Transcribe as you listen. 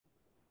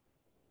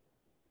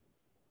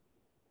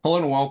Hello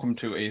and welcome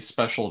to a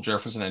special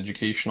Jefferson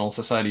Educational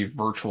Society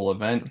virtual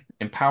event,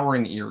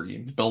 Empowering Erie,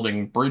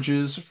 Building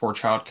Bridges for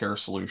Childcare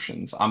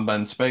Solutions. I'm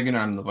Ben Spagan,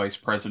 I'm the Vice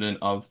President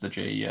of the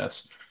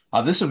JES.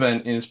 This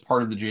event is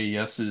part of the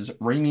JES's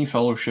Raimy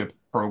Fellowship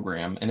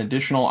Program, an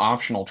additional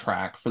optional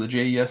track for the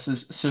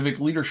JES's Civic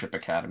Leadership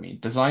Academy,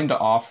 designed to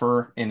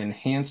offer an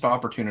enhanced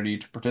opportunity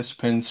to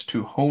participants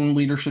to hone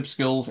leadership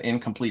skills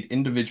and complete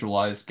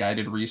individualized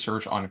guided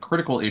research on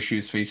critical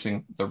issues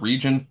facing the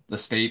region, the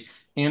state,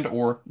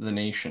 and/or the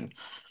nation.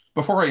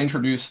 Before I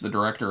introduce the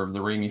director of the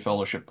Raimy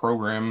Fellowship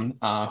Program,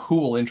 who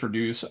will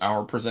introduce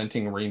our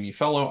presenting Raimy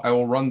Fellow, I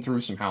will run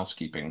through some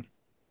housekeeping.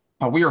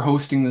 We are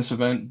hosting this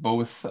event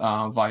both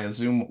via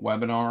Zoom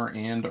webinar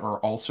and are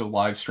also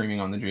live streaming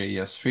on the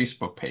JES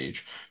Facebook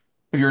page.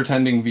 If you're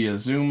attending via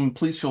Zoom,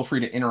 please feel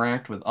free to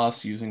interact with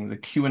us using the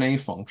Q&A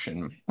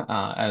function.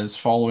 As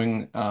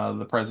following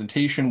the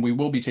presentation, we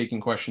will be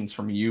taking questions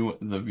from you,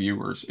 the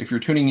viewers. If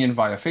you're tuning in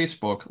via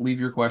Facebook, leave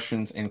your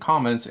questions and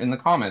comments in the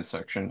comments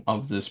section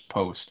of this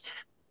post.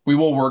 We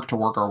will work to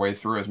work our way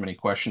through as many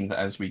questions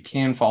as we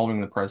can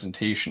following the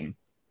presentation.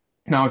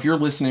 Now, if you're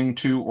listening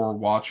to or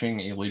watching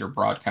a later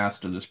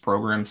broadcast of this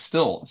program,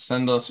 still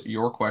send us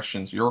your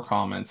questions, your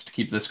comments to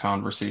keep this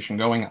conversation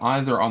going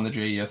either on the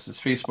JES's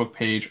Facebook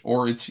page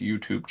or its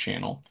YouTube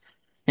channel.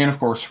 And of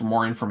course, for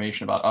more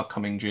information about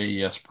upcoming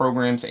JES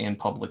programs and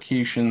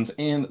publications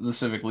and the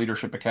Civic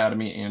Leadership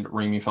Academy and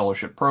Raimy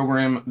Fellowship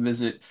Program,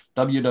 visit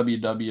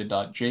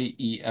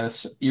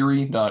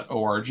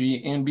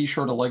www.jeserie.org and be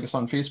sure to like us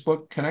on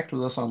Facebook, connect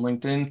with us on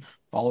LinkedIn,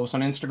 follow us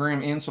on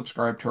Instagram, and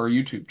subscribe to our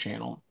YouTube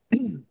channel.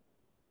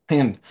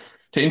 And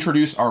to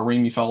introduce our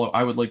Raimy Fellow,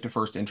 I would like to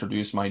first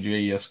introduce my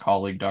JES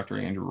colleague, Dr.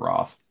 Andrew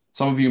Roth.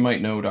 Some of you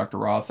might know Dr.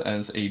 Roth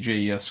as a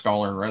JES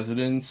scholar in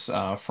residence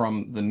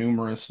from the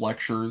numerous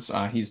lectures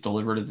he's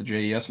delivered at the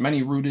JES,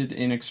 many rooted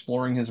in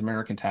exploring his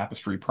American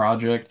Tapestry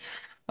project,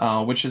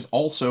 which is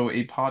also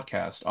a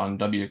podcast on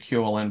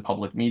WQLN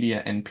Public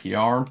Media,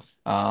 NPR.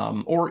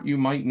 Or you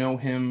might know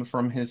him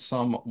from his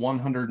some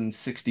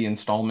 160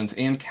 installments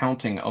and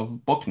counting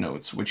of book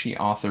notes, which he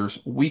authors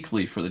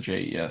weekly for the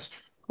JES,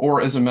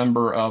 or as a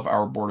member of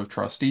our Board of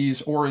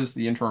Trustees, or as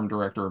the interim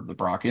director of the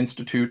Brock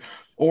Institute,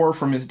 or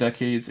from his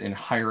decades in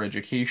higher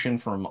education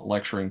from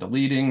lecturing to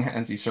leading,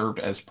 as he served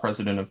as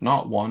president of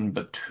not one,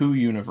 but two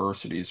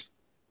universities.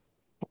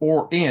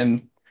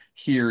 And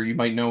here you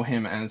might know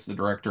him as the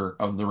director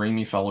of the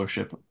Raimy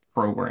Fellowship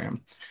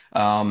Program.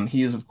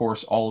 He is, of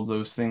course, all of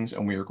those things,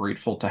 and we are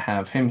grateful to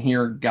have him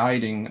here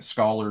guiding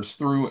scholars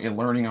through a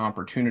learning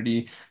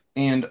opportunity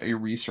and a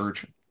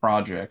research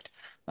project.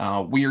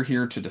 We are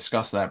here to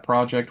discuss that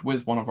project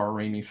with one of our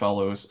Raimy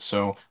Fellows,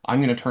 so I'm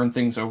going to turn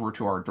things over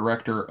to our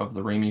director of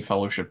the Raimy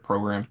Fellowship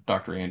Program,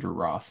 Dr. Andrew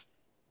Roth.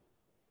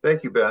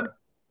 Thank you, Ben.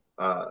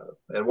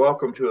 And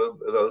welcome to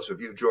those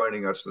of you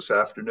joining us this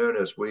afternoon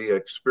as we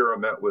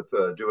experiment with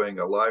doing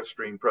a live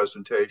stream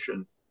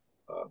presentation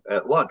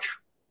at lunch.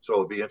 So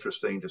it'll be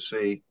interesting to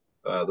see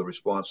the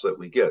response that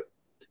we get.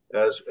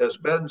 As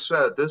Ben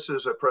said, this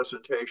is a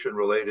presentation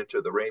related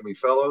to the Raimy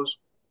Fellows.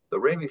 The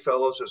Raimy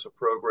Fellows is a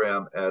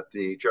program at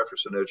the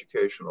Jefferson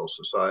Educational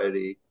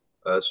Society,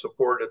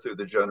 supported through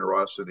the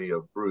generosity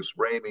of Bruce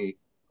Raimy,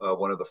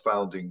 one of the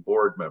founding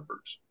board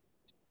members.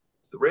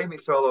 The Raimy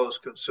Fellows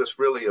consist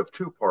really of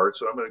two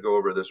parts, and I'm going to go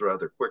over this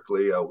rather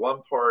quickly.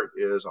 One part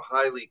is a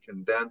highly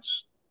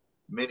condensed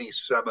mini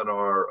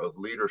seminar of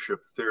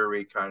leadership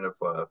theory, kind of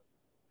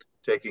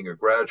taking a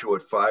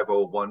graduate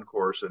 501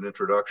 course, an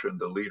introduction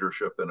to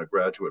leadership in a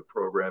graduate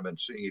program, and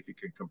seeing if you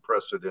can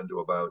compress it into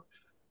about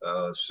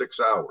 6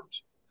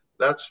 hours.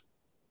 That's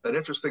an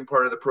interesting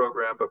part of the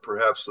program, but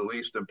perhaps the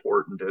least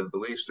important and the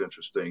least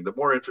interesting. The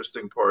more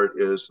interesting part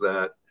is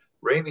that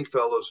Raimy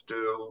Fellows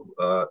do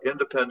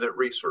independent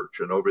research.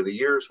 And over the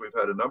years, we've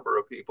had a number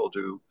of people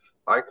do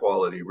high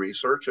quality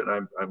research. And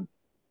I'm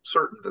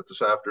certain that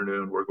this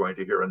afternoon, we're going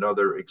to hear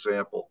another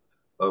example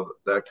of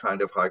that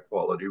kind of high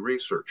quality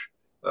research.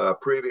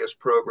 Previous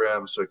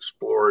programs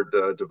explored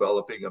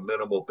developing a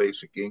minimal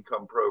basic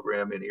income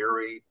program in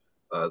Erie,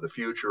 the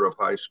future of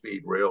high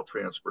speed rail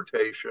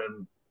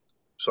transportation.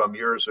 Some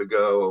years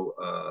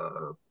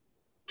ago,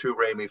 two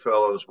Raimy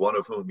Fellows, one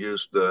of whom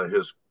used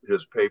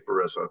his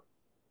paper as a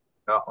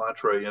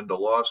entree into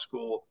law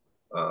school,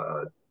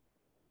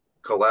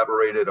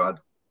 collaborated on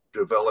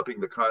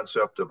developing the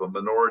concept of a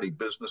minority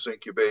business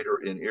incubator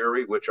in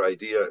Erie, which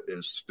idea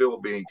is still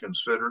being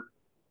considered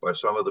by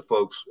some of the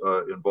folks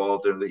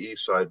involved in the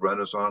East Side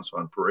Renaissance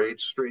on Parade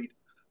Street.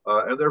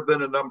 And there have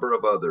been a number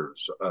of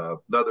others,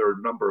 another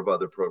number of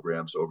other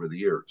programs over the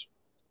years.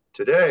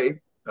 Today,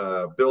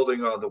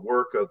 building on the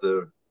work of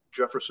the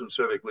Jefferson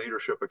Civic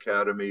Leadership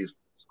Academy's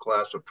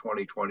class of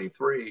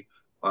 2023,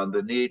 on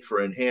the need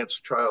for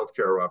enhanced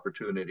childcare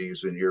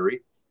opportunities in Erie.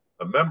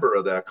 A member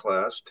of that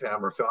class,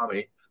 Tamer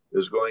Fahmy,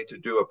 is going to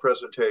do a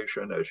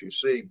presentation, as you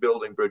see,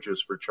 Building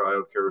Bridges for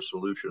Childcare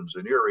Solutions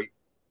in Erie.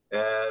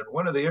 And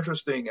one of the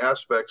interesting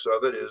aspects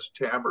of it is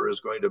Tamer is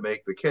going to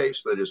make the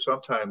case that is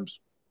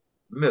sometimes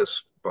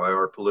missed by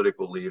our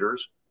political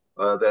leaders,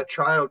 that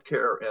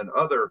childcare and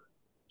other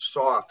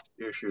soft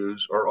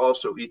issues are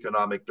also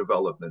economic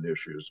development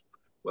issues.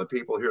 When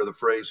people hear the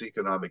phrase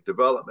economic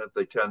development,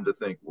 they tend to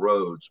think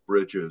roads,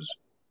 bridges,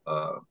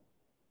 uh,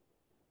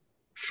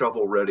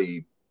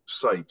 shovel-ready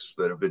sites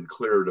that have been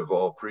cleared of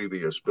all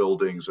previous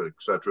buildings, et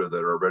cetera,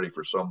 that are ready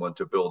for someone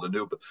to build a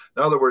new.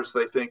 In other words,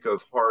 they think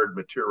of hard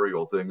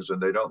material things,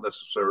 and they don't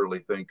necessarily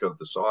think of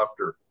the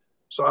softer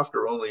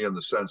only in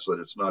the sense that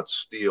it's not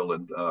steel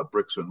and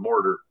bricks and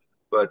mortar,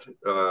 but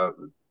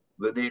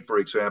the need, for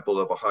example,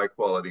 of a high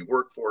quality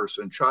workforce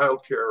in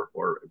childcare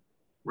or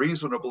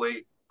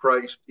reasonably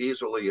priced,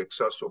 easily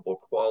accessible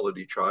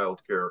quality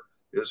childcare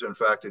is in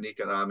fact an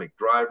economic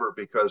driver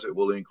because it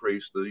will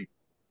increase the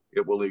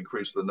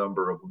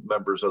number of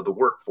members of the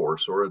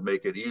workforce, or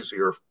make it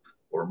easier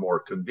or more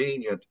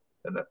convenient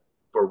and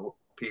for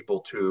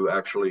people to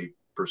actually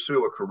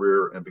pursue a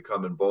career and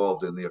become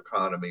involved in the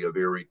economy of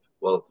Erie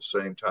while at the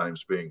same time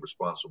being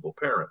responsible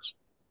parents.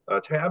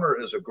 Tamer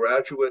is a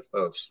graduate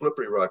of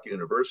Slippery Rock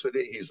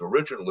University. He's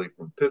originally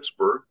from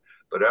Pittsburgh,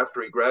 but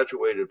after he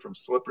graduated from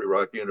Slippery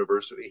Rock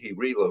University, he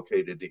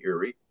relocated to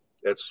Erie.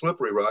 At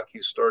Slippery Rock,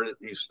 he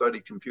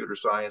studied computer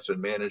science and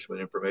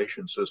management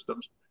information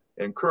systems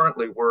and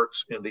currently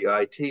works in the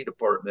IT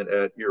department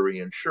at Erie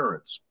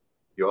Insurance.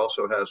 He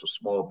also has a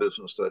small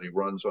business that he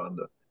runs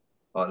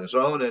on his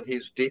own, and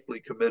he's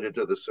deeply committed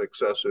to the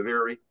success of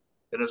Erie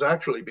and has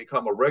actually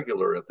become a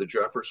regular at the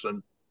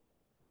Jefferson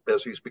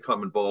as he's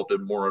become involved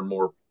in more and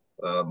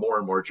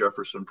more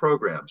Jefferson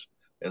programs.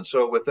 And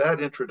so, with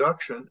that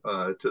introduction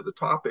to the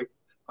topic,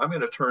 I'm going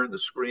to turn the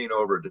screen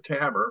over to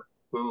Tamer,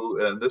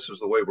 who, and this is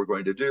the way we're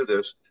going to do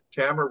this.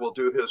 Tamer will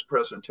do his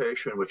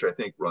presentation, which I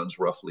think runs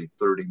roughly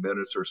 30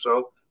 minutes or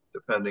so,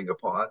 depending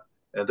upon.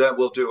 And then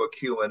we'll do a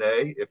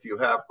Q&A. If you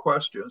have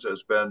questions,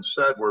 as Ben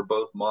said, we're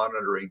both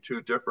monitoring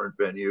two different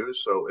venues,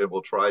 so it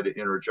will try to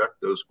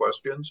interject those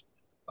questions.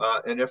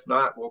 And if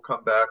not, we'll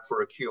come back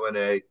for a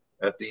Q&A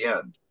at the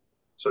end.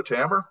 So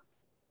Tamer,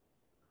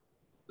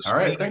 the All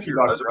right, screen thank is you,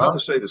 yours. I Dr. was about to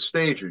Roth. say the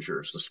stage is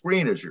yours. The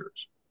screen is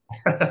yours.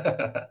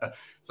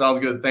 Sounds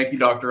good. Thank you,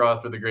 Dr.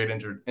 Roth, for the great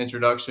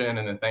introduction.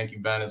 And then thank you,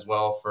 Ben, as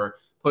well, for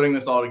putting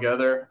this all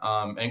together.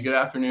 And good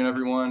afternoon,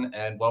 everyone,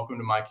 and welcome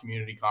to my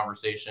community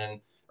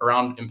conversation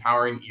around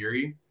empowering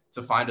Erie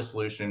to find a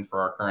solution for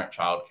our current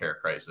child care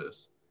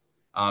crisis.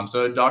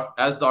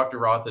 As Dr.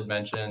 Roth had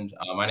mentioned,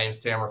 my name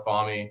is Tamer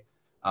Fahmy.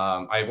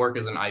 I work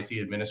as an IT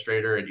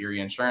administrator at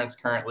Erie Insurance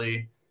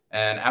currently.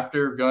 And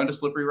after going to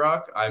Slippery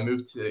Rock, I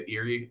moved to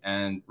Erie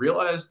and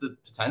realized the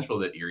potential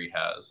that Erie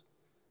has.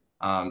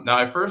 Now,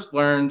 I first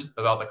learned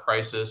about the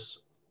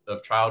crisis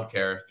of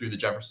childcare through the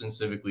Jefferson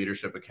Civic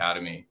Leadership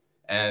Academy,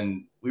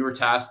 and we were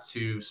tasked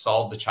to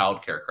solve the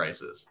childcare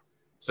crisis.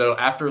 So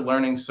after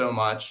learning so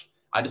much,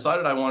 I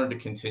decided I wanted to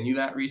continue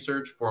that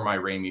research for my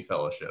Raimy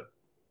Fellowship.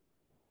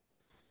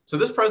 So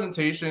this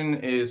presentation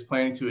is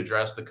planning to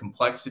address the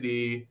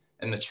complexity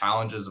and the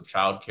challenges of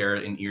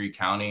childcare in Erie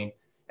County,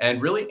 and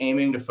really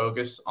aiming to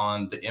focus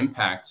on the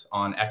impact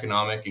on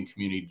economic and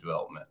community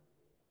development.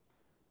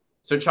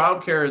 So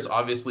childcare is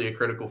obviously a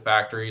critical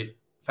factor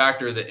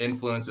that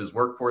influences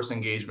workforce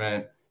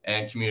engagement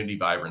and community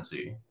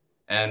vibrancy.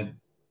 And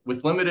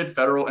with limited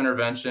federal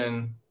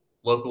intervention,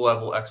 local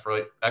level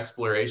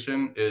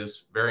exploration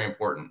is very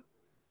important.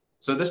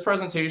 So this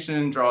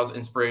presentation draws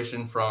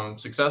inspiration from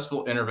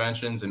successful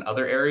interventions in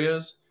other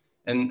areas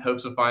in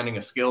hopes of finding a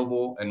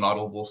scalable and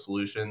modelable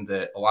solution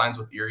that aligns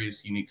with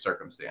Erie's unique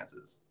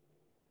circumstances.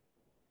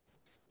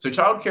 So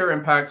childcare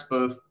impacts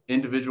both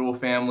individual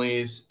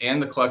families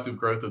and the collective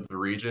growth of the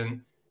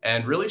region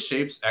and really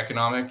shapes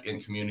economic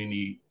and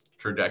community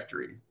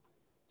trajectory.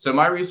 So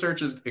my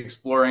research is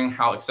exploring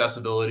how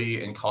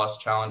accessibility and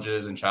cost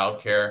challenges in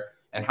childcare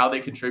and how they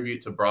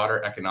contribute to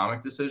broader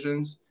economic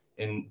decisions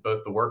in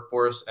both the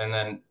workforce and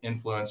then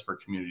influence for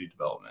community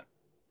development.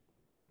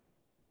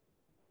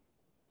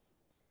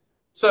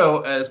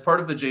 So as part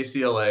of the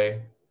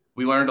JCLA,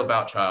 we learned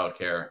about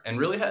childcare and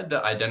really had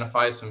to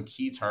identify some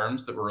key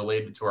terms that were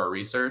related to our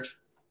research.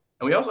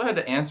 And we also had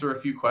to answer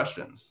a few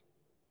questions.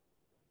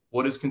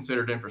 What is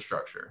considered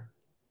infrastructure?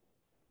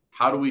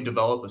 How do we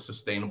develop a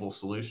sustainable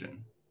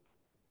solution?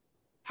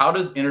 How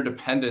does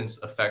interdependence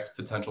affect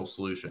potential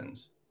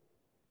solutions?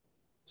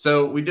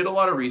 So we did a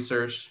lot of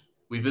research.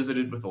 We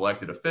visited with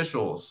elected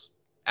officials,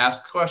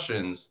 asked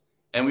questions,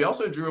 and we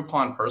also drew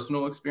upon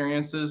personal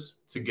experiences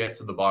to get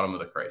to the bottom of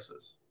the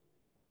crisis.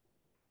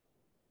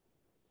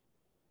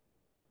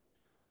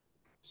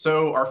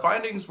 So our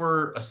findings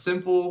were a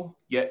simple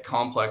yet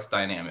complex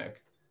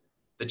dynamic.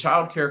 The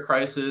childcare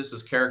crisis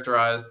is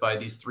characterized by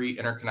these three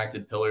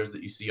interconnected pillars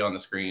that you see on the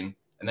screen,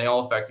 and they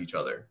all affect each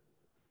other.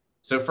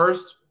 So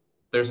first,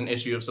 there's an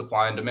issue of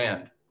supply and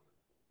demand.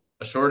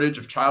 A shortage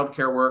of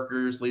childcare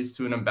workers leads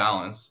to an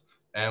imbalance,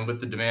 and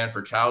with the demand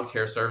for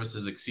childcare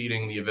services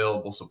exceeding the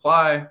available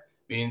supply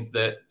means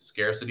that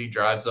scarcity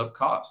drives up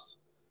costs.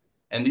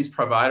 And these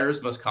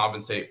providers must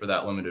compensate for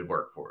that limited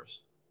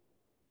workforce.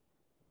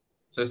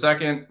 So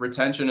second,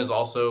 retention is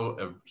also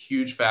a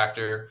huge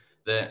factor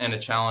and a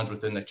challenge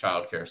within the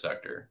childcare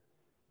sector.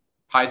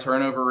 High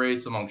turnover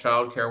rates among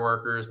childcare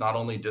workers not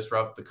only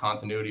disrupt the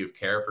continuity of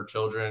care for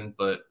children,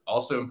 but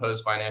also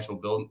impose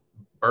financial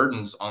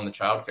burdens on the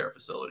childcare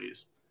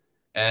facilities.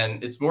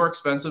 And it's more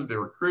expensive to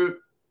recruit,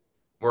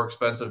 more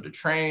expensive to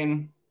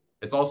train.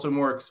 It's also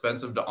more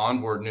expensive to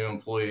onboard new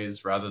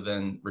employees rather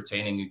than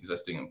retaining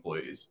existing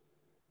employees.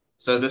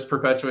 So this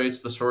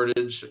perpetuates the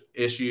shortage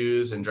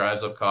issues and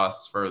drives up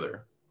costs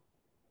further.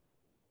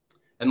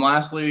 And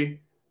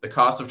lastly, the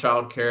cost of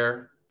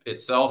childcare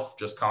itself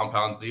just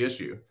compounds the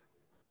issue.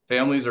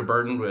 Families are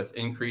burdened with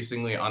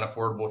increasingly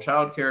unaffordable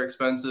childcare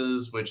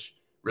expenses, which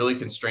really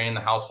constrain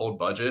the household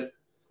budget.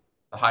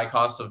 The high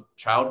cost of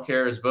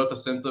childcare is both a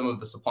symptom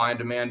of the supply and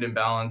demand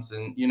imbalance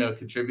and,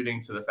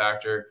 contributing to the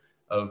factor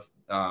of,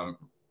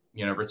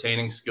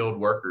 retaining skilled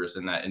workers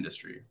in that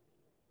industry.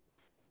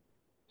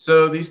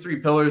 So these three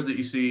pillars that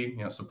you see,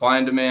 supply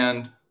and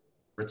demand,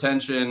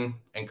 retention,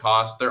 and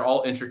cost, they're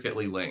all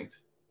intricately linked.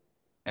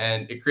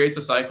 And it creates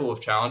a cycle of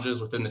challenges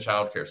within the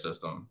childcare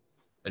system.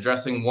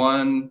 Addressing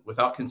one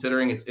without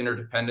considering its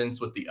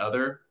interdependence with the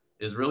other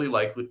is really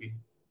unlikely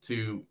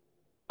to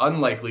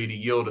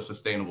yield a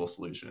sustainable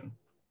solution.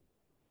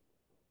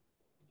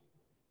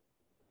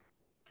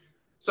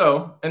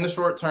 So in the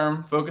short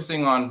term,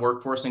 focusing on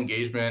workforce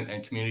engagement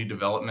and community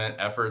development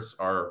efforts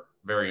are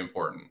very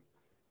important.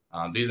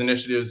 These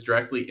initiatives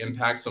directly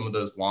impact some of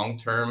those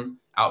long-term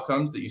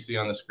outcomes that you see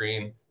on the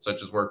screen,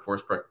 such as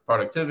workforce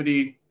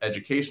productivity,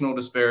 educational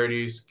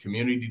disparities,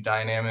 community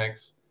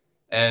dynamics,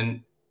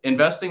 and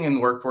investing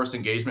in workforce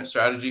engagement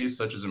strategies,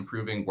 such as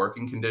improving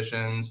working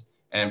conditions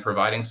and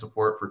providing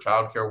support for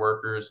childcare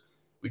workers.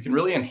 We can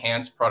really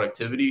enhance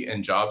productivity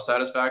and job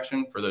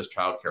satisfaction for those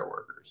childcare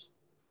workers.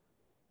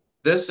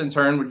 This, in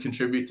turn, would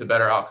contribute to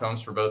better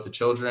outcomes for both the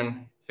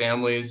children,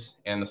 families,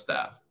 and the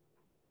staff.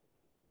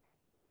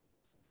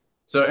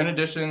 So in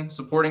addition,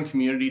 supporting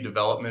community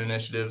development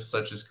initiatives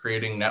such as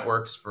creating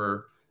networks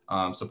for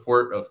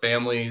support of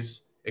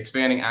families,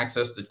 expanding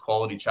access to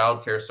quality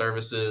childcare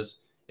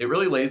services, it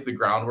really lays the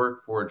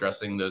groundwork for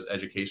addressing those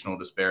educational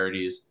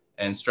disparities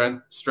and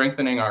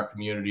strengthening our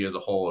community as a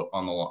whole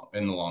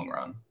in the long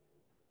run.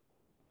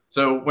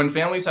 So when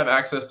families have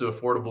access to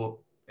affordable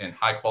and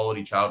high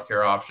quality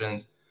childcare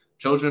options,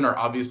 children are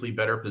obviously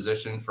better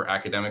positioned for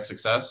academic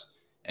success,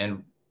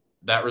 and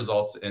that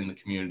results in the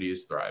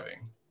communities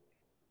thriving.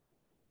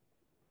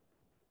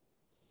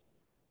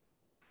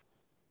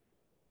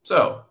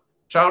 So,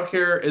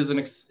 childcare is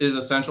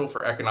essential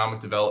for economic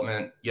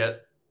development,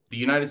 yet the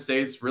United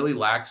States really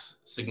lacks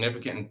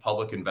significant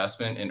public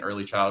investment in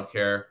early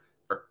childcare,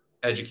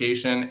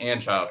 education,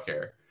 and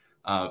childcare,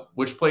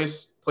 which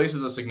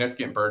places a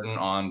significant burden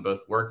on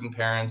both working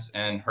parents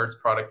and hurts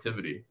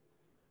productivity.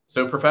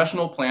 So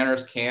professional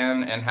planners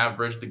can and have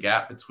bridged the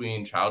gap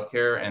between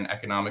childcare and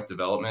economic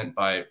development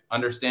by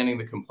understanding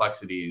the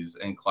complexities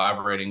and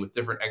collaborating with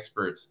different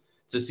experts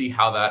to see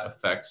how that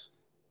affects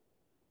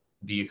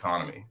the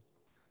economy.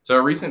 So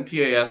a recent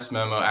PAS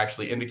memo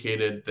actually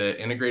indicated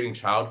that integrating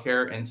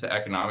childcare into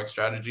economic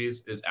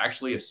strategies is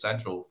actually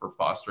essential for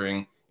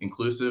fostering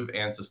inclusive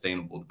and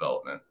sustainable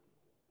development.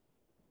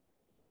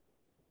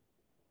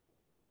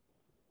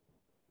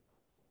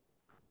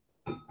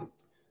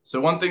 So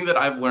one thing that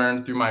I've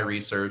learned through my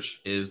research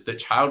is that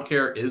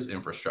childcare is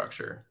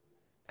infrastructure.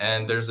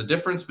 And there's a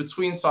difference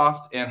between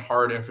soft and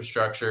hard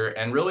infrastructure,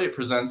 and really it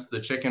presents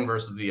the chicken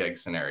versus the egg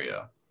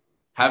scenario.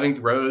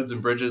 Having roads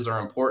and bridges are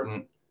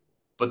important,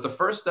 but the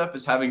first step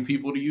is having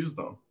people to use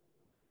them.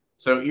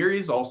 So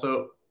Erie's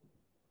also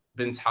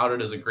been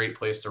touted as a great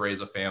place to raise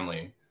a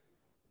family.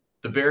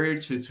 The barrier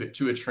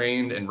to a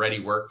trained and ready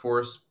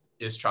workforce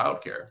is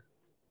childcare.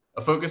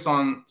 A focus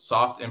on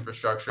soft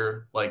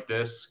infrastructure like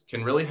this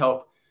can really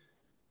help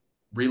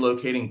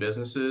relocating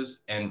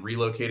businesses and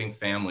relocating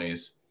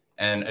families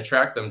and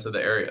attract them to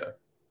the area.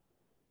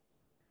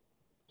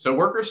 So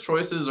workers'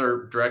 choices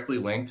are directly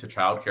linked to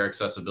childcare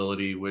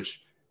accessibility,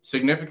 which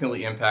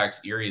significantly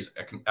impacts Erie's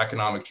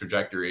economic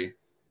trajectory.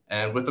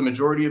 And with the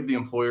majority of the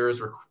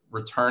employers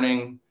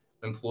returning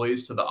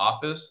employees to the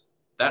office,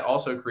 that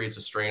also creates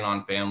a strain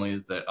on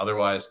families that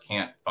otherwise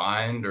can't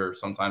find or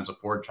sometimes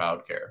afford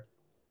childcare.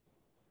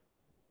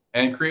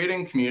 And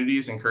creating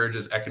communities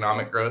encourages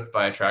economic growth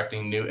by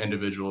attracting new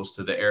individuals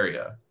to the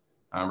area.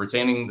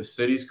 Retaining the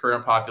city's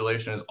current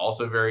population is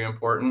also very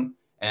important,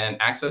 and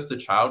access to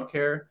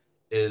childcare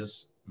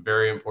is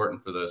very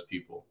important for those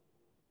people.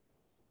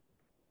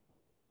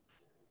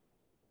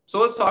 So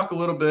let's talk a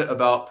little bit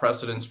about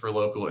precedents for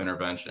local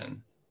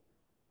intervention.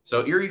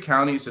 So Erie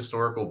County's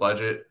historical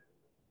budget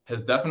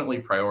has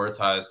definitely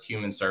prioritized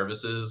human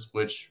services,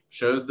 which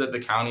shows that the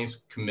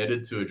county's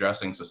committed to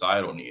addressing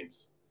societal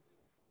needs.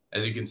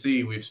 As you can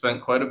see, we've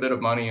spent quite a bit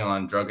of money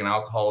on drug and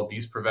alcohol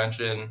abuse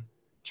prevention,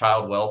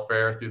 child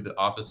welfare through the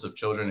Office of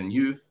Children and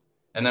Youth,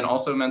 and then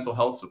also mental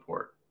health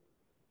support.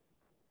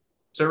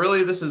 So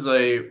really, this is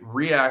a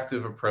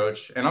reactive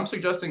approach, and I'm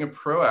suggesting a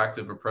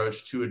proactive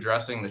approach to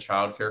addressing the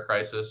childcare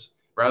crisis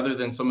rather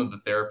than some of the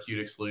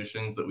therapeutic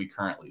solutions that we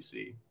currently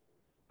see.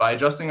 By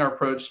adjusting our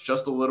approach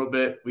just a little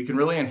bit, we can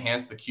really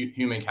enhance the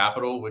human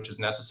capital, which is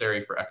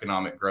necessary for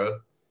economic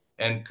growth,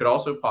 and could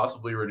also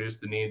possibly reduce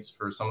the needs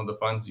for some of the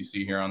funds you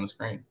see here on the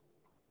screen.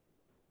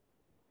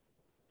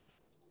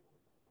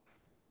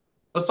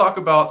 Let's talk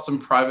about some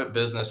private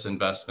business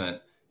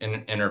investment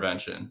in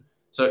intervention.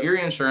 So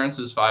Erie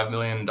Insurance's $5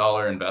 million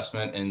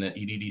investment in the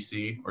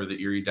EDDC, or the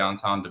Erie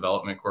Downtown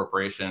Development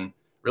Corporation,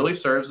 really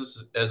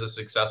serves as a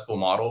successful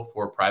model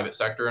for private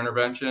sector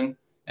intervention,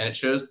 and it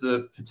shows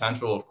the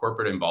potential of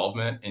corporate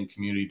involvement in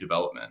community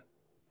development.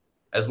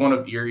 As one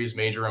of Erie's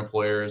major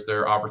employers,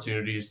 there are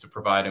opportunities to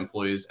provide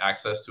employees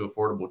access to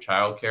affordable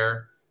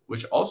childcare,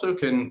 which also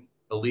can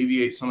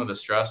alleviate some of the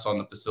stress on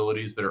the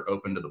facilities that are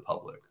open to the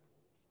public.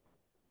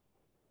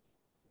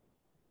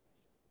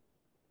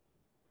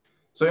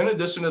 So in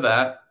addition to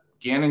that,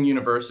 Gannon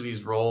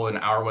University's role in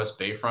Our West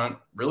Bayfront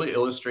really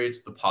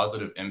illustrates the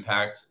positive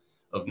impact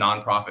of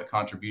nonprofit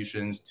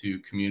contributions to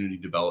community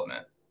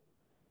development.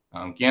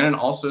 Gannon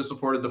also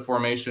supported the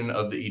formation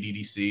of the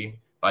EDDC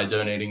by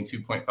donating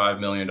 $2.5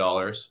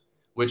 million,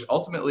 which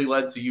ultimately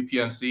led to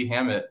UPMC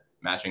Hammett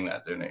matching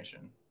that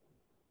donation.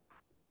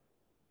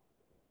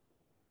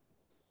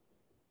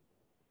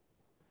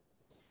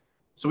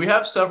 So we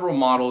have several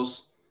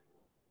models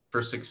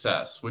for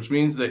success, which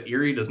means that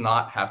Erie does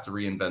not have to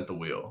reinvent the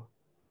wheel.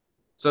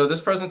 So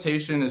this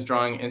presentation is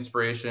drawing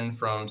inspiration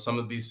from some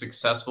of these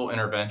successful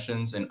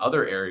interventions in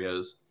other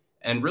areas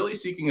and really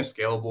seeking a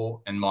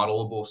scalable and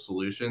modelable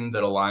solution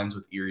that aligns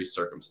with Erie's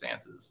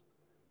circumstances.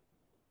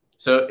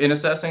 So in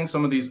assessing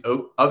some of these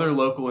other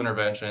local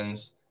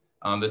interventions,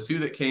 the two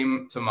that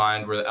came to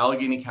mind were the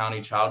Allegheny County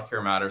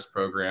Childcare Matters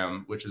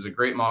program, which is a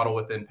great model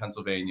within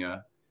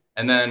Pennsylvania.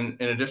 And then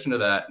in addition to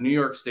that, New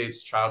York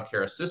State's Child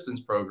Care Assistance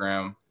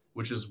Program,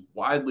 which is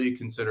widely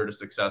considered a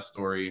success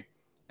story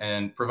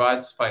and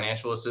provides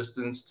financial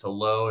assistance to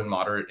low and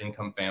moderate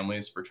income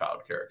families for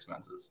childcare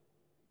expenses.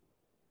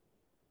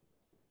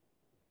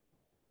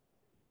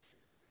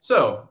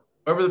 So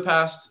over the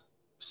past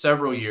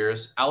several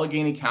years,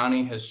 Allegheny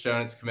County has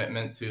shown its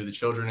commitment to the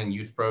children and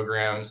youth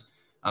programs.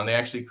 They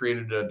actually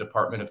created a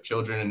Department of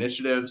Children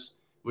Initiatives,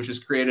 which has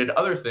created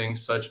other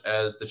things such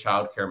as the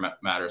Child Care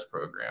Matters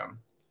program.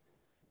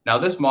 Now,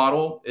 this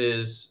model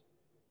is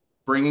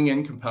bringing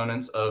in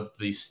components of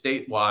the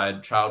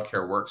statewide Child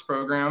Care Works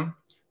program,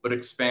 but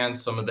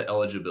expands some of the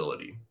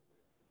eligibility.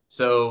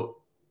 So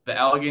the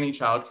Allegheny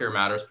Child Care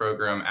Matters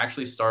program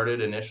actually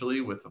started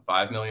initially with a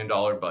 $5 million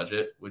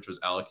budget, which was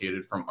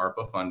allocated from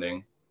ARPA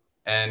funding.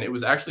 And it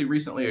was actually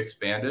recently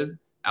expanded,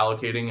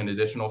 allocating an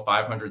additional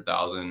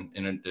 $500,000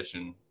 in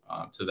addition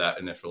to that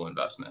initial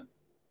investment.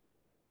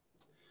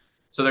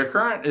 So their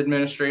current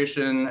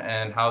administration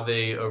and how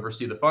they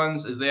oversee the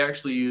funds is they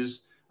actually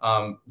use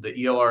the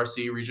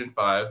ELRC Region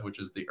 5, which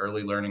is the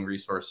Early Learning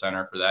Resource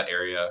Center for that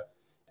area.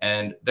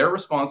 And they're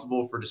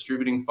responsible for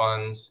distributing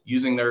funds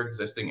using their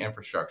existing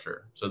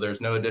infrastructure. So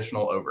there's no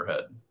additional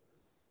overhead.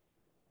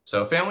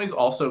 So families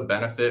also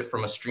benefit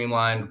from a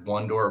streamlined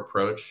one-door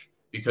approach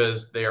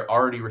because they are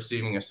already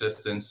receiving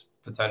assistance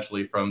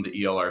potentially from the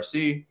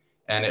ELRC,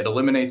 and it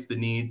eliminates the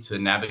need to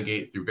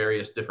navigate through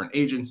various different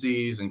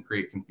agencies and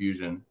create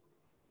confusion.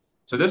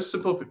 So this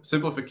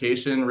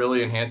simplification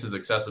really enhances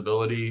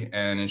accessibility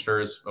and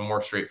ensures a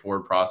more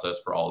straightforward process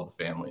for all of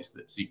the families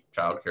that seek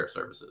childcare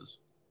services.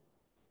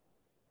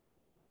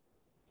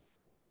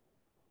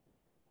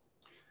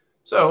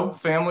 So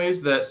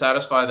families that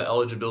satisfy the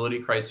eligibility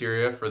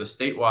criteria for the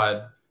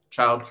statewide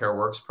Child Care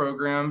Works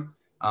program,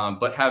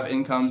 but have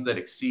incomes that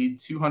exceed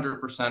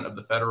 200% of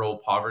the federal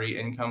poverty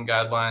income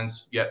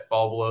guidelines, yet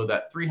fall below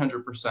that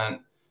 300%,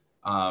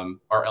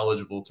 are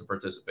eligible to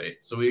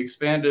participate. So we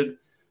expanded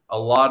a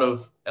lot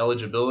of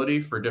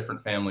eligibility for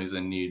different families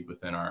in need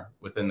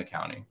within the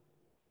county.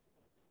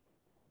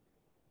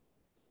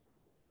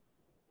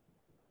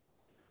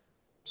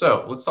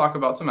 So let's talk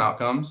about some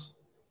outcomes.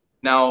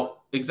 Now,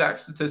 exact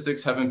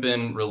statistics haven't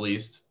been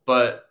released,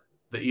 but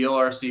the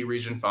ELRC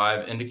Region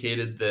 5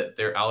 indicated that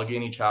their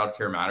Allegheny Child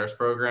Care Matters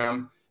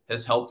program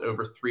has helped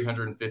over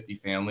 350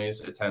 families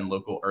attend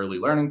local early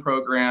learning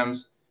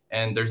programs,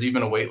 and there's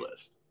even a wait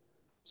list.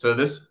 So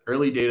this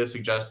early data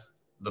suggests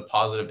the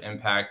positive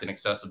impact and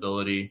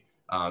accessibility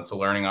to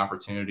learning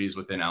opportunities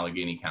within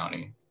Allegheny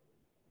County.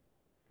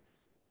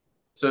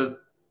 So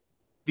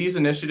these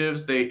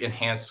initiatives, they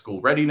enhance school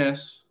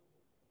readiness,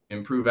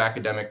 improve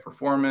academic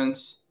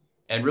performance,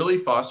 and really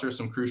foster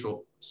some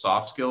crucial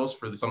soft skills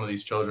for some of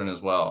these children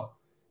as well.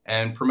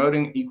 And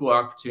promoting equal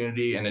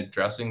opportunity and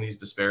addressing these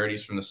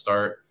disparities from the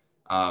start,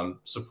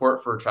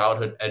 support for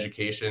childhood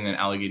education in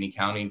Allegheny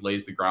County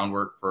lays the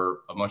groundwork for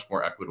a much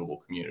more equitable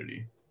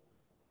community.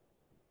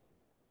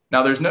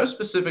 Now, there's no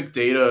specific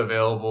data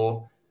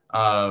available.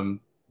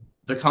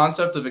 The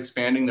concept of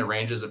expanding the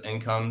ranges of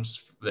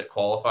incomes that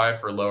qualify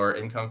for lower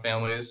income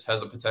families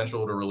has the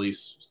potential to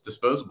release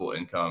disposable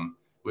income,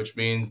 which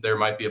means there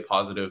might be a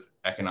positive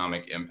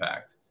economic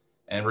impact.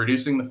 And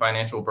reducing the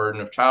financial burden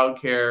of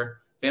childcare,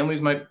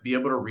 families might be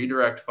able to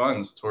redirect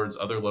funds towards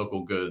other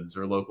local goods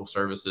or local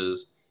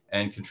services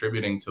and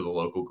contributing to the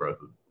local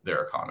growth of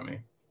their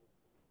economy.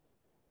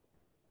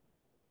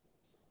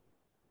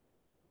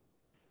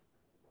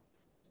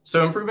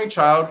 So improving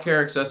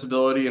childcare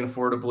accessibility and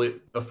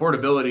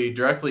affordability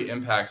directly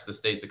impacts the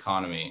state's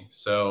economy.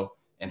 So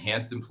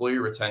enhanced employee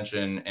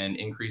retention and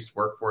increased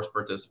workforce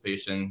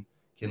participation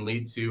can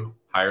lead to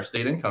higher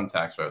state income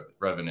tax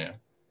revenue.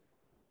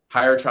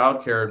 Higher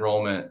childcare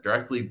enrollment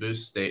directly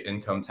boosts state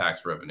income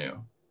tax revenue.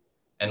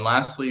 And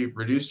lastly,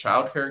 reduced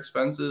childcare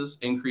expenses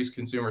increase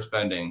consumer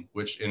spending,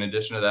 which in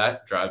addition to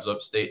that drives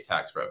up state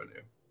tax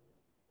revenue.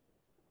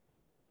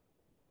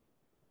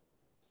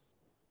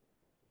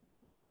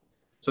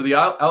 So the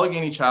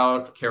Allegheny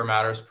Child Care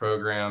Matters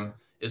program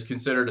is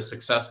considered a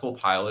successful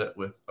pilot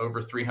with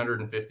over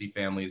 350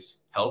 families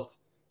helped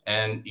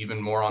and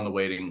even more on the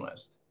waiting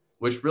list,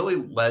 which really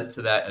led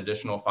to that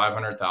additional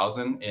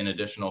 500,000 in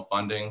additional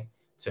funding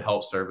to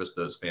help service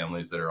those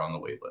families that are on the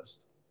wait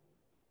list.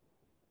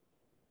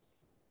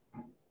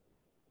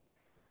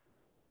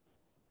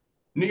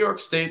 New York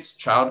State's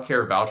Child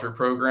Care Voucher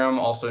Program,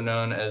 also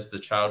known as the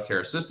Child Care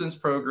Assistance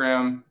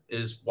Program,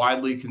 is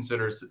widely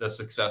considered a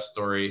success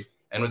story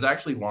and was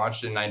actually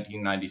launched in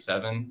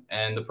 1997.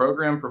 And the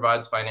program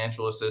provides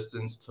financial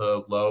assistance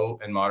to low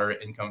and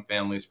moderate income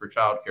families for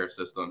childcare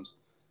systems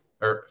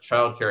or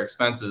childcare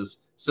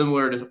expenses,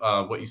 similar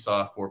to what you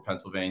saw for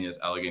Pennsylvania's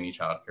Allegheny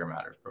Child Care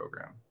Matters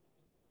program.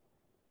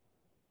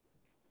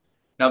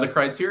 Now, the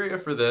criteria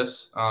for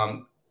this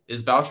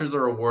is vouchers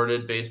are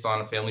awarded based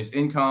on a family's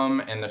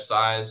income and their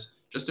size,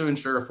 just to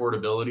ensure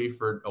affordability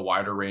for a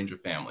wider range of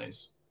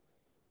families.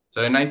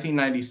 So in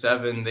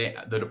 1997,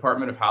 the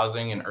Department of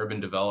Housing and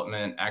Urban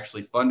Development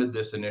actually funded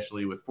this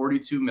initially with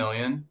 $42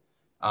 million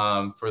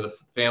for the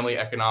Family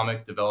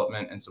Economic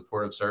Development and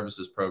Supportive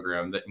Services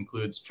Program that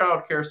includes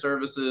child care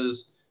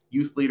services,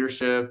 youth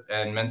leadership,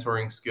 and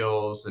mentoring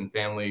skills, and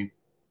family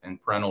and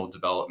parental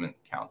development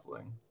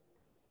counseling.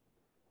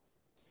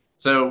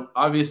 So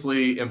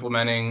obviously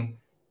implementing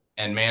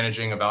and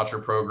managing a voucher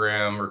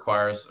program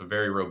requires a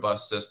very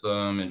robust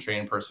system and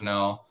trained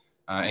personnel.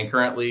 And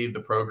currently the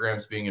program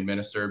is being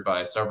administered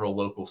by several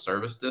local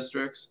service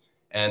districts,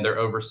 and they're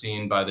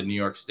overseen by the New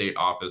York State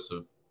Office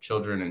of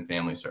Children and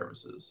Family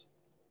Services.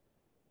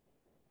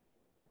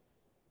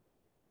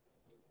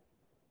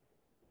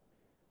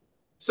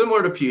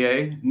 Similar to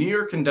PA, New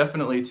York can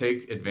definitely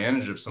take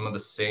advantage of some of the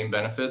same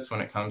benefits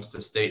when it comes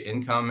to state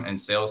income and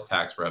sales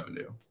tax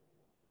revenue.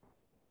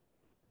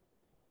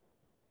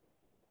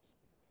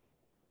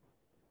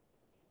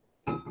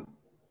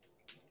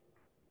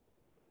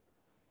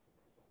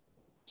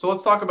 So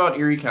let's talk about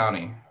Erie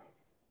County.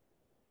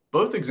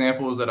 Both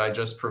examples that I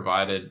just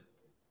provided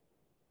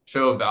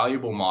show a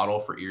valuable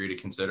model for Erie to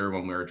consider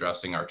when we're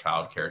addressing our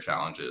childcare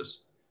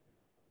challenges.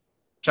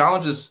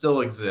 Challenges still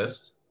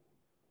exist,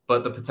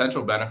 but the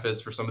potential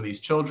benefits for some of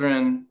these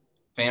children,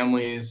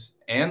 families,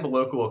 and the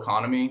local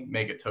economy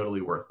make it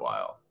totally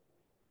worthwhile.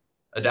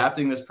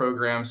 Adapting this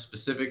program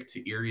specific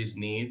to Erie's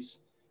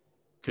needs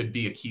could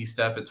be a key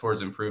step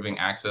towards improving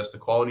access to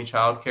quality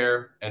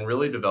childcare and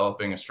really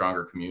developing a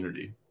stronger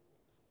community.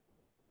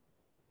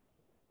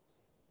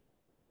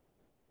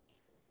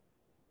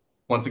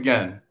 Once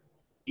again,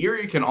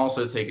 Erie can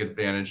also take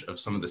advantage of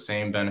some of the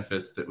same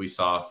benefits that we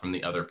saw from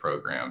the other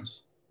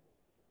programs.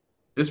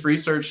 This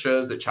research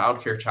shows that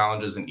childcare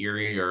challenges in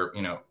Erie are,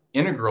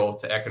 integral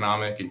to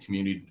economic and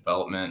community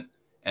development.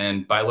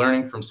 And by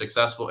learning from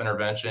successful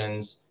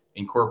interventions,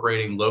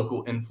 incorporating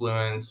local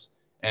influence,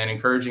 and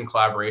encouraging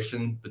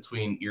collaboration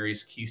between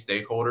Erie's key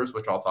stakeholders,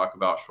 which I'll talk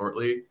about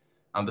shortly,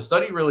 the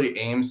study really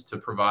aims to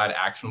provide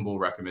actionable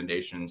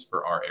recommendations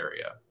for our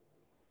area.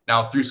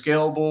 Now, through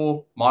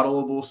scalable,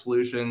 modelable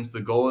solutions,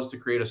 the goal is to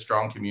create a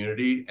strong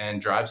community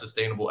and drive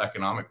sustainable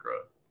economic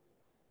growth.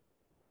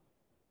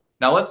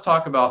 Now, let's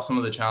talk about some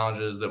of the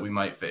challenges that we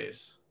might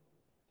face.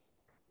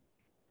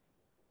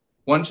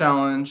 One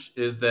challenge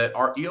is that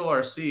our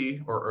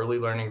ELRC, or Early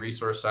Learning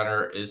Resource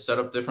Center, is set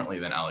up differently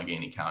than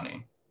Allegheny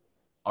County.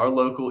 Our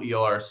local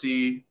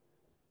ELRC,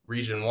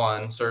 Region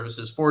 1,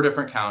 services 4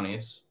 different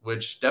counties,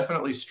 which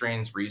definitely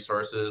strains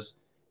resources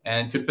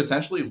and could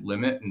potentially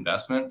limit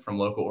investment from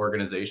local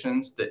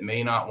organizations that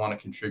may not want to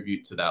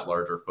contribute to that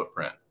larger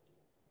footprint.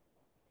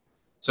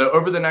 So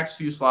over the next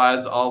few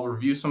slides, I'll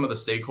review some of the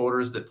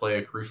stakeholders that play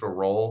a crucial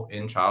role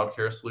in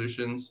childcare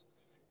solutions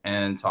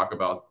and talk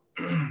about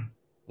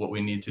what we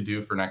need to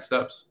do for next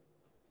steps.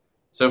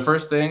 So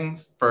first,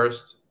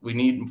 we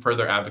need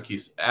further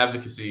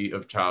advocacy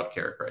of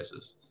childcare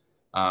crisis.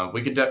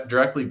 We could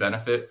directly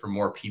benefit from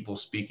more people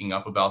speaking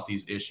up about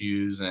these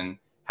issues and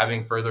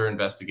having further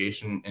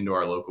investigation into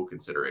our local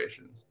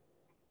considerations.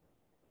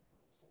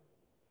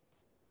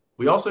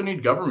 We also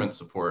need government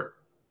support.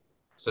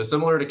 So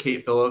similar to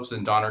Kate Phillips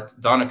and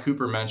Donna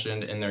Cooper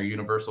mentioned in their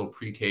Universal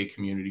Pre-K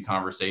community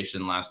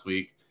conversation last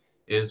week,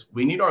 is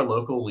we need our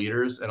local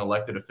leaders and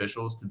elected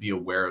officials to be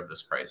aware of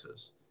this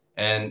crisis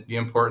and the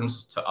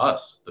importance to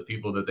us, the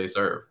people that they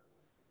serve.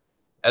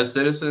 As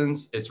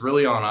citizens, it's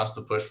really on us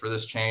to push for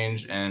this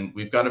change, and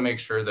we've got to make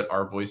sure that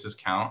our voices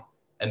count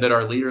and that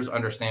our leaders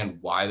understand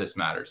why this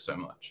matters so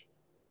much.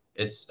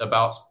 It's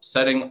about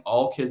setting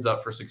all kids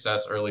up for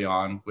success early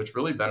on, which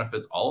really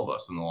benefits all of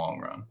us in the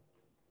long run.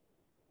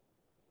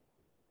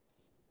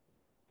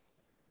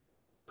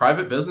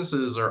 Private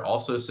businesses are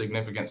also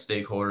significant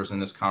stakeholders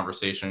in this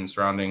conversation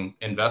surrounding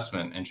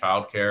investment in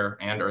childcare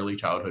and early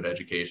childhood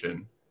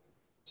education.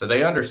 So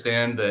they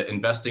understand that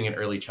investing in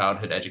early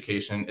childhood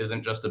education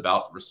isn't just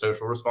about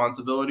social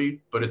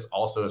responsibility, but it's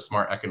also a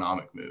smart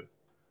economic move.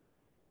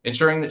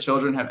 Ensuring that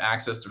children have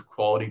access to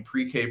quality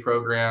pre-K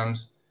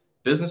programs,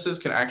 businesses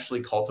can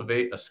actually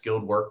cultivate a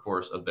skilled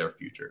workforce of their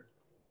future.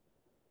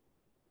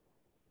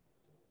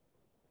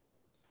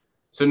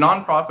 So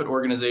nonprofit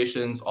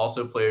organizations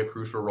also play a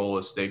crucial role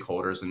as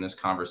stakeholders in this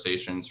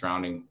conversation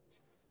surrounding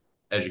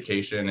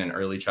education and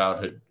early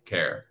childhood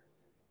care.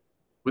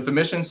 With a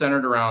mission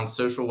centered around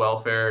social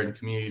welfare and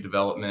community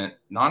development,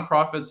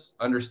 nonprofits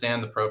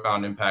understand the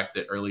profound impact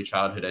that early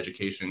childhood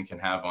education can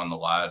have on the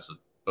lives of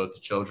both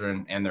the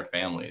children and their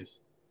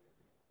families.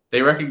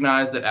 They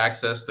recognize that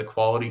access to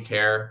quality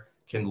care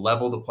can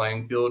level the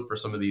playing field for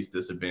some of these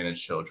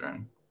disadvantaged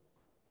children.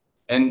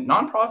 And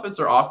nonprofits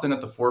are often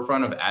at the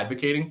forefront of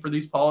advocating for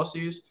these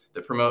policies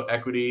that promote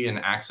equity and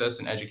access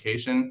in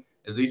education,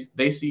 as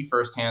they see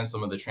firsthand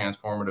some of the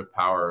transformative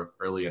power of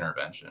early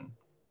intervention.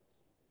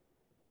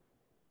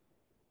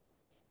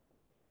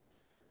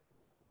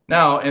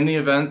 Now, in the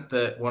event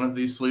that one of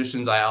these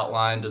solutions I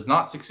outlined does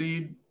not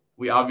succeed,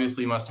 we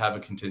obviously must have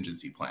a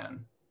contingency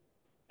plan.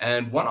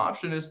 And one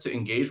option is to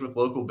engage with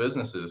local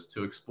businesses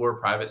to explore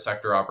private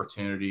sector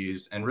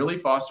opportunities and really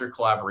foster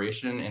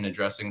collaboration in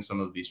addressing some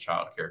of these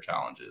childcare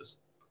challenges.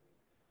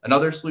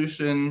 Another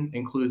solution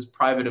includes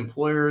private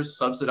employers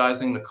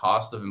subsidizing the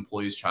cost of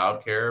employees'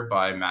 childcare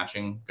by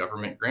matching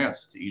government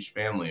grants to each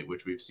family,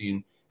 which we've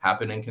seen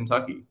happen in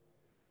Kentucky.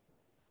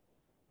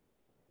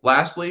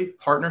 Lastly,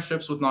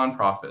 partnerships with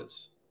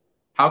nonprofits.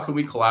 How can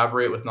we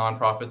collaborate with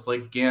nonprofits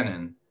like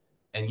Gannon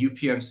and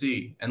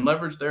UPMC and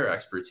leverage their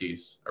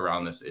expertise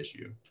around this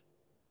issue?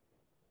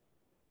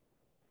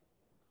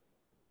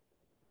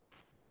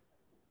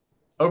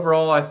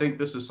 Overall, I think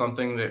this is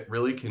something that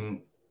really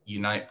can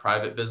unite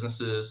private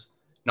businesses,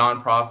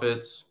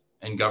 nonprofits,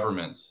 and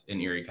governments in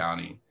Erie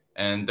County.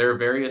 And there are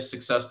various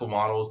successful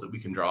models that we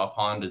can draw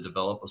upon to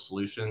develop a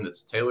solution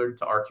that's tailored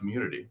to our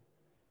community.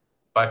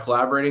 By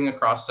collaborating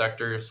across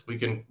sectors, we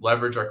can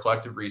leverage our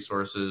collective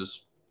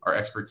resources, our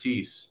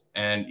expertise,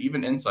 and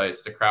even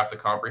insights to craft a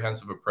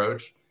comprehensive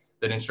approach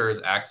that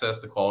ensures access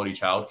to quality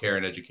childcare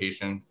and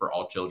education for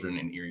all children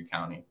in Erie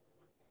County.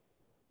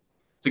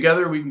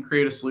 Together, we can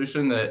create a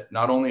solution that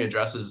not only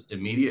addresses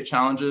immediate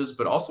challenges,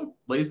 but also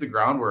lays the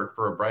groundwork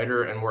for a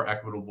brighter and more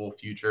equitable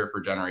future for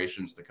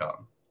generations to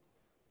come.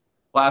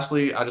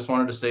 Lastly, I just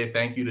wanted to say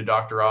thank you to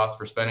Dr. Roth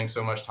for spending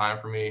so much time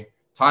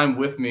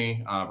with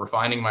me,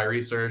 refining my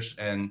research,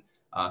 and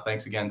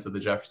thanks again to the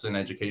Jefferson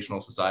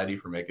Educational Society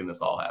for making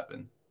this all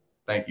happen.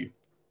 Thank you.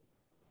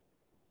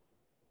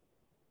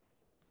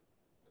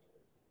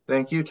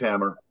 Thank you,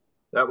 Tamer.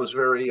 That was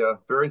very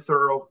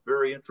thorough,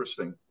 very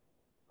interesting.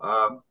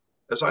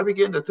 As I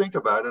begin to think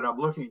about it, I'm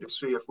looking to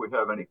see if we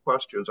have any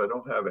questions. I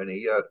don't have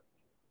any yet.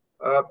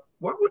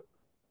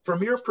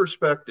 From your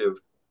perspective,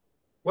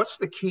 what's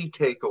the key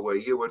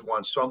takeaway you would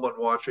want someone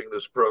watching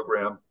this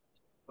program?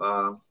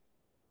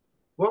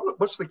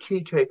 What's the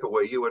key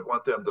takeaway you would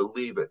want them to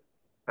leave it,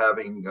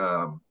 having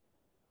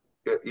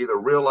either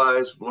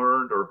realized,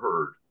 learned, or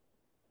heard?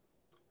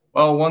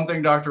 Well, one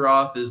thing, Dr.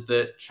 Roth, is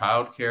that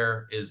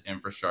childcare is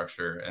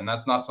infrastructure, and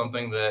that's not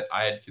something that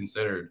I had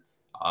considered.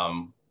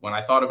 When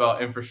I thought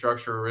about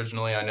infrastructure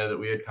originally, I know that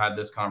we had had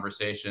this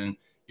conversation.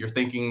 You're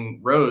thinking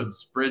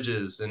roads,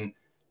 bridges, and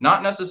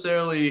not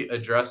necessarily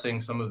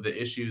addressing some of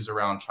the issues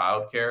around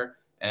childcare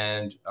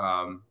and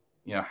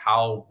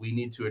how we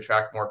need to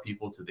attract more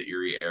people to the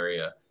Erie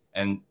area.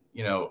 And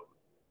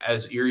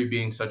as Erie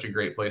being such a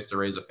great place to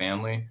raise a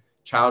family,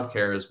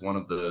 childcare is one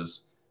of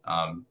those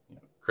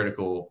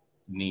critical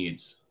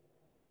needs.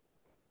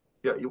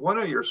 Yeah, one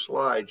of your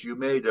slides, you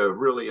made a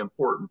really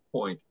important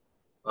point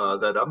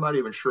that I'm not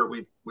even sure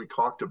we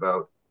talked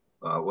about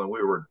when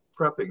we were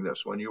prepping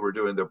this, when you were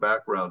doing the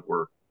background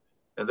work.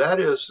 And that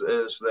is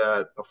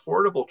that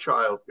affordable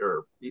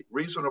childcare,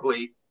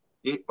 reasonably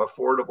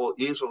affordable,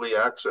 easily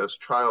accessed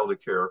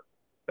childcare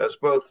has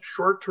both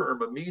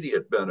short-term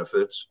immediate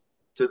benefits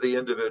to the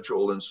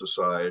individual and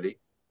society,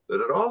 but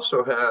it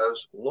also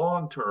has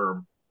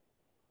long-term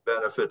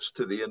benefits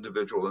to the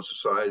individual and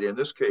society. In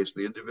this case,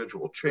 the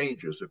individual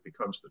changes, it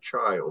becomes the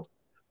child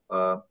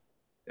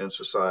and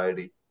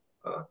society.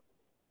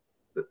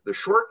 The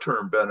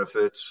short-term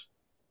benefits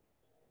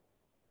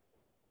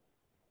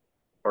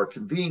are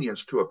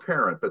convenience to a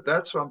parent, but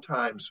that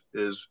sometimes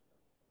is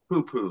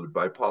poo-pooed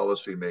by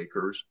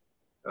policymakers.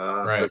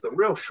 Right. But the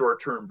real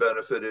short-term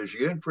benefit is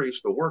you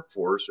increase the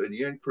workforce and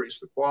you increase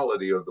the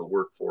quality of the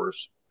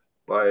workforce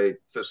by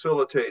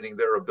facilitating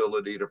their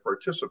ability to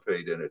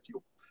participate in it.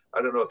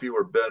 I don't know if you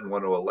or Ben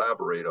want to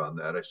elaborate on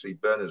that. I see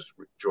Ben has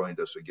joined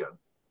us again.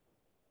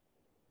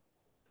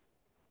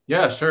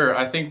 Yeah, sure.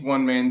 I think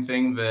one main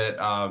thing that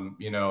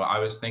I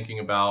was thinking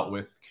about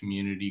with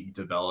community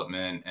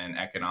development and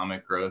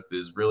economic growth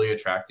is really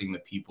attracting the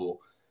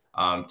people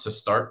to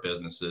start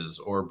businesses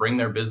or bring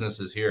their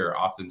businesses here.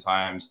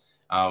 Oftentimes,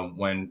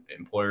 when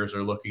employers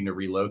are looking to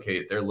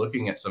relocate, they're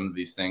looking at some of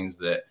these things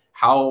that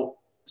how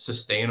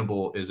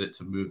sustainable is it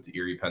to move to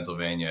Erie,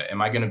 Pennsylvania?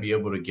 Am I going to be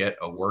able to get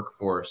a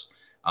workforce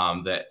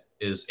that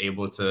is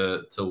able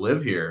to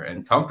live here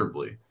and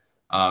comfortably?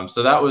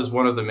 So that was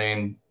one of the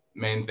main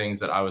things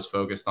that I was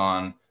focused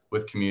on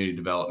with community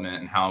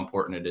development and how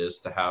important it is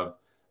to have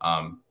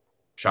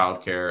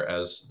childcare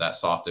as that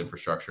soft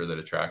infrastructure that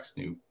attracts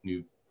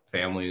new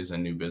families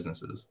and new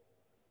businesses.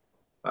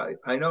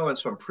 I know in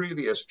some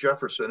previous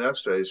Jefferson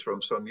essays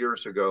from some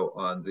years ago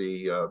on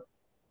the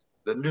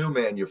new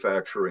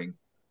manufacturing,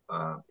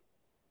 uh,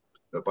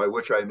 by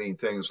which I mean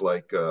things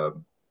like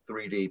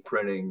 3D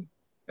printing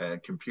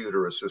and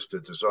computer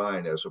assisted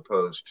design as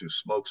opposed to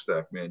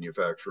smokestack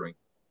manufacturing.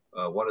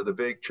 One of the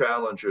big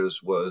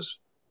challenges was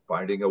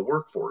finding a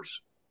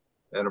workforce.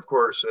 And of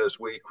course, as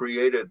we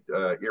created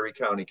Erie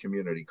County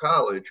Community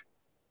College,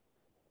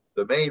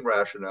 the main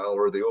rationale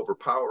or the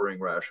overpowering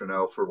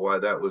rationale for why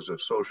that was a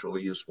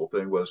socially useful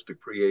thing was to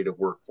create a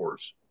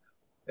workforce.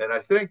 And I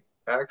think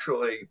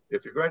actually,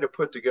 if you're going to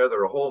put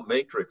together a whole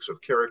matrix of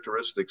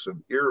characteristics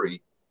of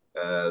Erie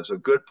as a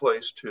good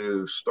place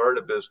to start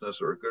a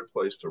business or a good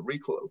place to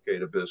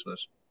relocate a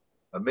business,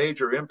 a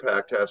major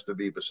impact has to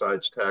be,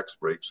 besides tax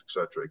breaks,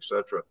 et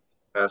cetera,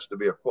 has to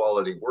be a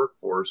quality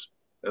workforce.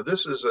 And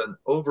this is an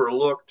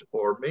overlooked,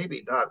 or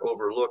maybe not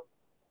overlooked,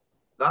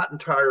 not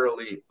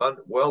entirely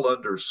well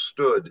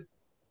understood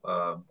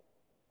um,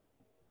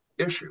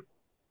 issue.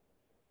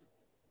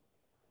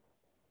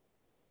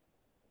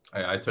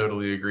 I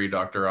totally agree,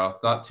 Dr.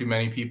 Roth. Not too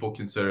many people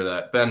consider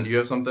that. Ben, do you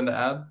have something to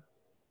add?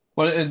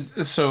 Well,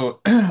 so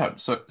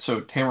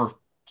Tamer,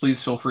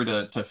 please feel free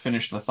to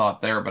finish the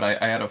thought there. But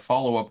I had a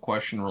follow-up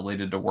question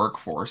related to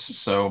workforce.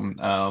 So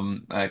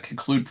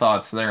conclude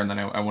thoughts there, and then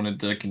I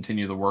wanted to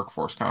continue the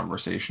workforce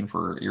conversation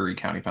for Erie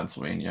County,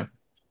 Pennsylvania.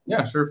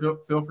 Yeah, sure.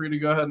 Feel free to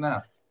go ahead and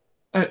ask.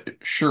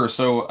 Sure.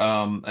 So,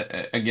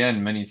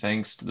 again, many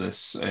thanks to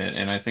this,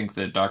 and I think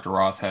that Dr.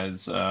 Roth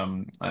has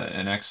an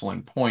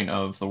excellent point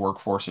of the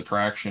workforce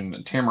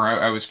attraction. Tamer,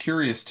 I was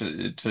curious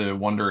to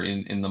wonder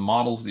in the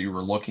models that you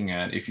were looking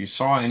at if you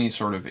saw any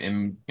sort of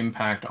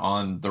impact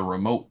on the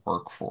remote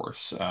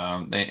workforce.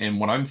 And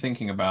what I'm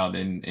thinking about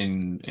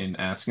in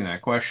asking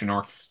that question,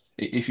 or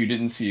if you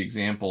didn't see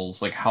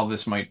examples like how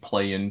this might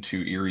play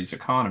into Erie's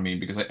economy,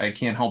 because I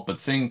can't help but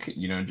think,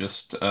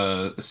 just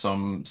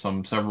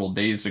some several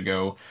days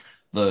ago,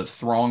 the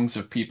throngs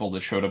of people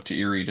that showed up to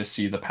Erie to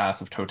see the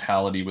path of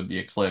totality with the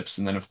eclipse,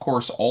 and then of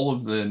course all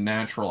of the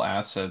natural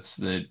assets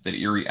that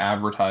Erie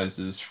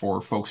advertises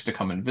for folks to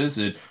come and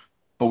visit.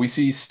 But we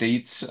see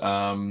states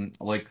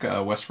like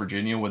West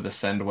Virginia with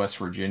Ascend West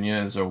Virginia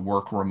as a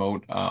work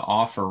remote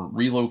offer.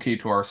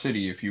 Relocate to our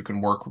city if you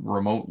can work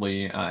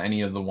remotely,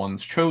 any of the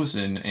ones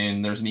chosen,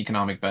 and there's an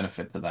economic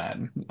benefit to that.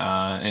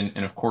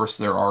 And of course,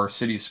 there are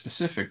cities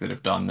specific that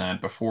have done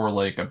that before,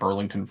 like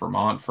Burlington,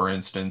 Vermont, for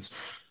instance.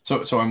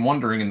 So I'm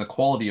wondering in the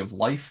quality of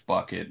life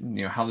bucket,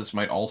 how this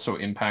might also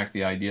impact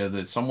the idea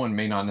that someone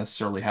may not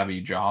necessarily have a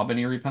job in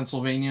Erie,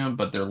 Pennsylvania,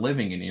 but they're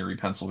living in Erie,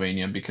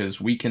 Pennsylvania, because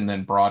we can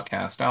then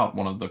broadcast out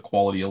one of the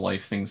quality of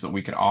life things that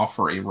we could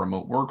offer a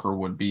remote worker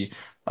would be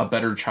a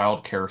better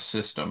childcare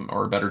system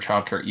or a better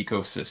childcare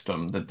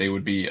ecosystem that they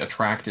would be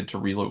attracted to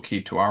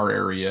relocate to our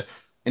area.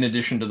 In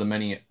addition to the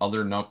many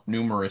other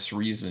numerous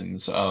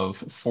reasons of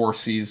four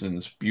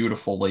seasons,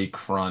 beautiful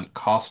lakefront,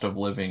 cost of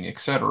living,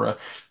 etc.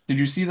 Did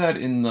you see that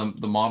in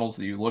the models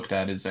that you looked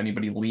at? Is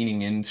anybody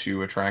leaning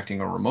into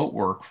attracting a remote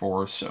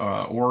workforce,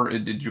 or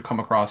did you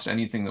come across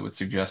anything that would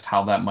suggest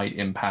how that might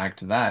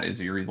impact that as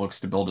Erie looks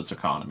to build its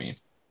economy?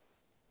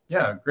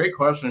 Yeah, great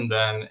question,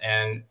 Ben.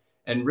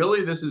 And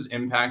really, this is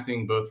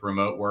impacting both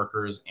remote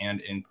workers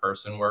and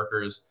in-person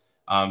workers.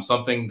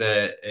 Something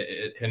that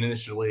it had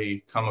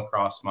initially come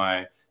across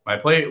my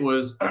plate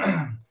was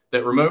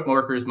that remote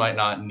workers might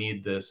not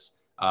need this,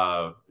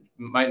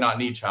 might not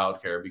need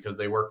childcare because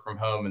they work from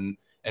home.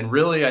 And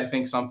really, I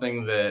think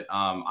something that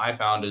I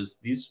found is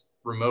these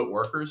remote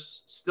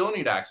workers still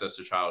need access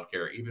to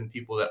childcare, even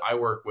people that I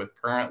work with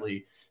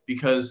currently,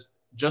 because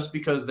just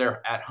because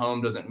they're at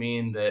home doesn't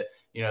mean that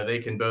they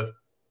can both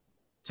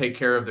take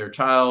care of their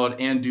child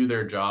and do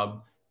their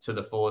job to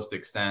the fullest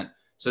extent.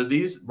 So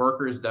these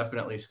workers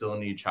definitely still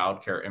need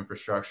childcare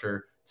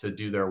infrastructure to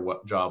do their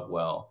job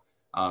well.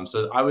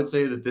 So I would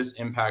say that this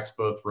impacts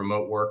both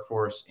remote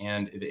workforce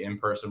and the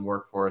in-person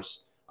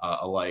workforce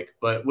alike.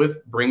 But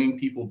with bringing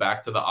people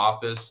back to the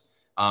office,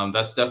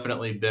 that's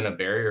definitely been a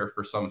barrier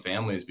for some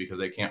families because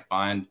they can't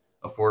find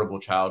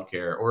affordable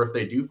childcare, or if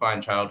they do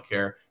find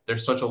childcare,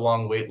 there's such a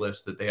long wait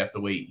list that they have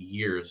to wait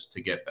years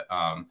to get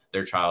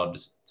their child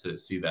to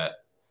see that.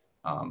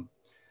 Um,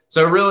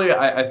 so really,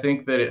 I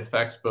think that it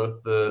affects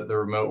both the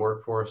remote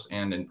workforce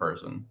and in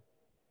person.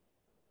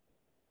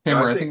 Yeah, I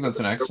Cameron, I think think that's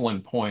an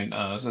excellent point.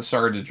 So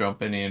sorry to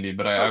jump in, Andy,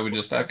 but I would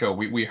just echo.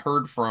 We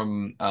heard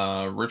from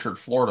Richard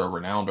Florida, a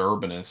renowned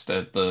urbanist,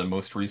 at the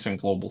most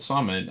recent global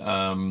summit.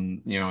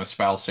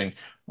 Espousing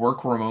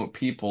work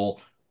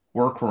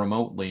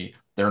remotely.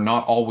 they're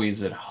not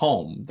always at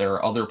home. There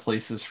are other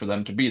places for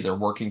them to be. They're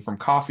working from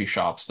coffee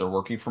shops, they're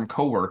working from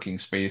co-working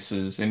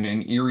spaces. And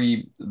in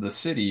Erie, the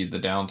city, the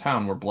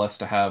downtown, we're blessed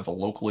to have a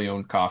locally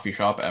owned coffee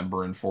shop,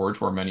 Ember and Forge,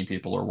 where many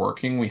people are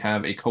working. We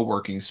have a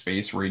co-working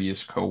space,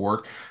 Radius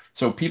Co-work.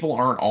 So people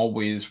aren't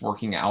always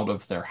working out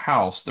of their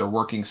house, they're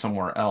working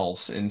somewhere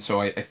else. And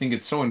so I think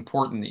it's so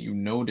important that you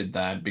noted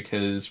that,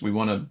 because we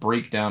want to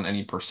break down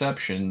any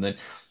perception that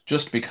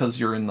just because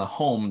you're in the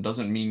home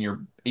doesn't mean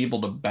you're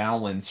able to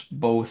balance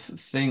both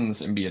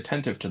things and be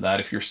attentive to that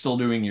if you're still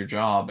doing your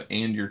job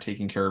and you're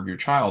taking care of your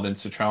child. And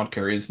so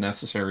childcare is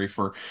necessary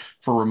for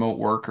remote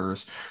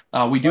workers.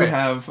 We do Right.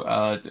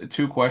 have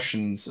two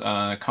questions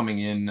coming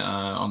in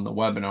on the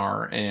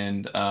webinar,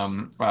 and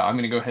I'm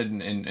going to go ahead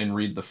and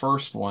read the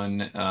first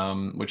one,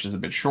 which is a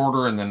bit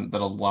shorter, and then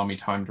that'll allow me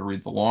time to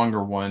read the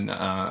longer one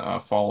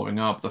following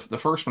up. The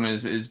first one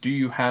is do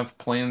you have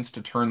plans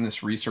to turn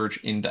this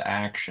research into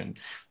action?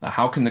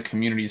 How can the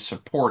community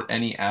support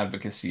any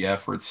advocacy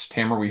efforts?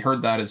 Tamer, we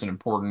heard that as an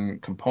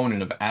important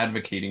component of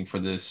advocating for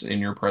this in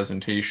your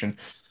presentation.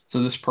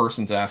 So this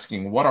person's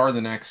asking, what are the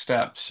next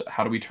steps?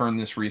 How do we turn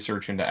this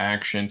research into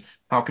action?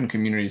 How can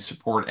communities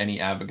support any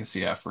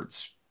advocacy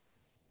efforts?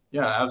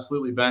 Yeah,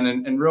 absolutely, Ben.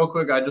 And real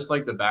quick, I'd just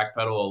like to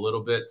backpedal a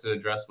little bit to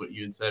address what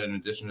you had said, in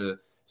addition to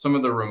some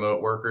of the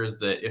remote workers,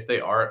 that if they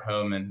are at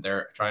home and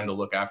they're trying to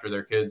look after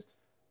their kids,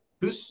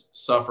 who's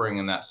suffering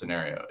in that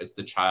scenario? It's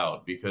the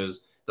child,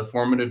 because the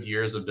formative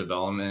years of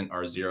development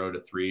are 0 to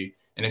 3.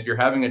 And if you're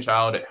having a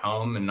child at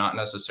home and not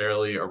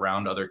necessarily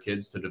around other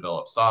kids to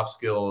develop soft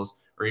skills,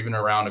 or even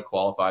around a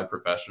qualified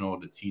professional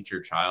to teach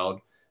your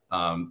child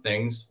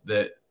things,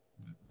 that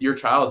your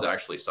child's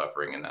actually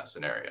suffering in that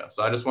scenario.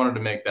 So I just wanted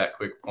to make that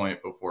quick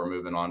point before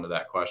moving on to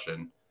that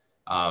question.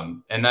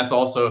 And that's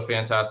also a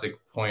fantastic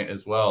point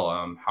as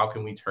well. How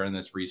can we turn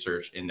this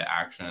research into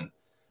action?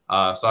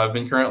 So I've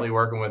been currently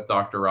working with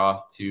Dr.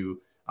 Roth to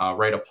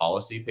write a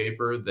policy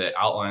paper that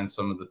outlines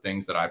some of the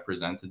things that I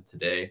presented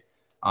today.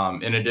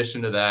 In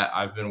addition to that,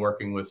 I've been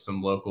working with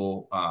some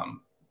local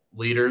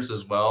leaders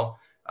as well,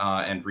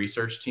 and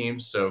research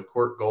teams. So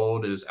Court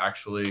Gold is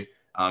actually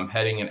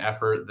heading an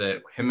effort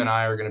that him and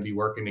I are going to be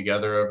working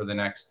together over the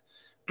next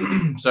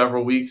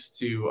several weeks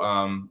to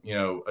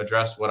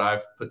address what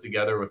I've put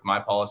together with my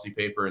policy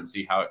paper and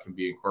see how it can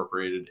be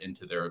incorporated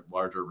into their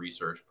larger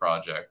research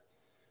project.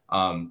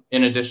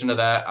 In addition to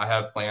that, I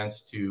have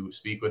plans to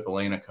speak with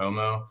Elena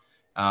Como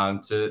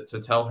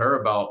to tell her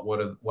about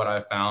what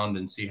I found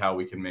and see how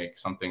we can make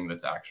something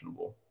that's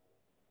actionable.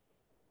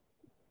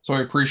 So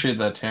I appreciate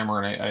that,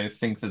 Tamer, and I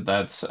think that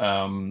that's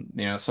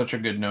such a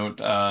good note.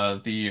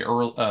 The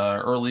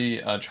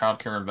early child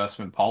care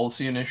investment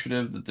policy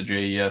initiative that the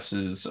JES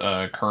is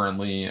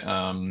currently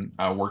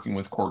working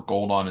with Court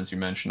Gold on, as you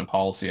mentioned, a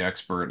policy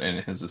expert,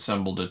 and has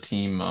assembled a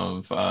team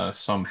of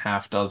some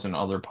half dozen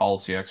other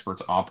policy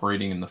experts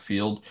operating in the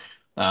field.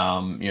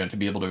 To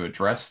be able to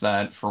address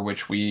that, for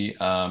which we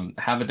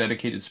have a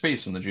dedicated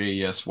space on the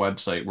JES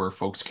website where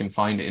folks can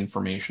find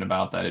information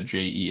about that at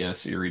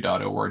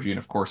jeserie.org. And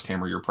of course,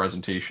 Tamer, your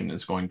presentation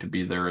is going to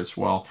be there as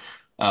well.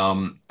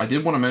 I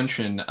did want to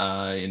mention,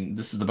 and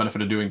this is the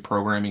benefit of doing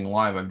programming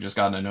live. I've just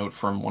gotten a note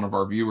from one of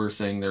our viewers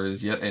saying there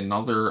is yet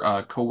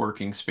another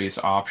co-working space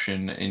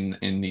option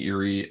in the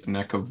Erie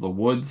neck of the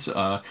woods.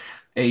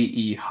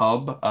 AE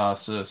Hub,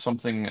 so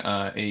something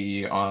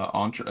Achievers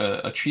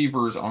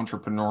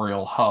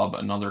Entrepreneurial Hub,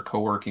 another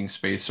co-working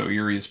space. So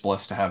Erie is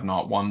blessed to have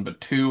not one but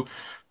two.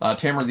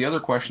 Tamer, the other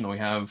question that we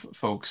have,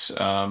 folks,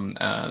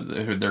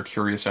 they're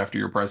curious after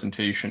your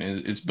presentation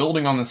is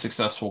building on the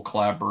successful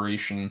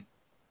collaboration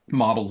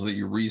models that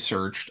you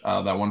researched,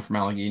 that one from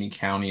Allegheny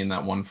County and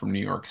that one from New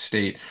York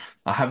State.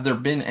 Have there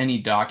been any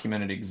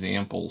documented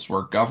examples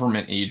where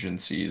government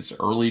agencies,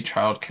 early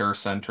child care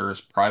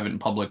centers, private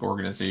and public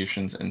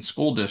organizations, and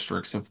school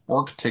districts have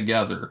worked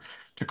together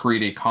to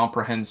create a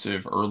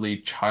comprehensive early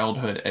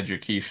childhood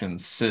education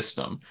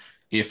system?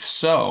 If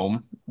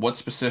so, what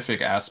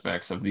specific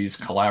aspects of these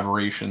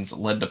collaborations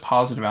led to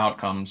positive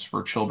outcomes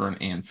for children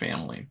and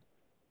family?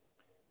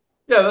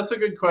 Yeah, that's a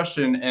good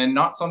question, and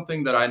not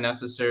something that I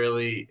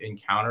necessarily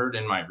encountered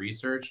in my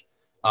research.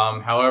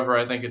 However,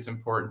 I think it's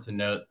important to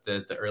note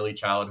that the early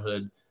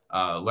childhood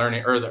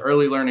learning, or the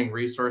early learning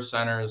resource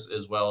centers,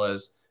 as well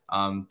as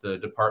the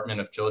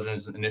Department of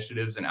Children's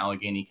Initiatives in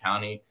Allegheny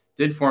County,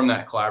 did form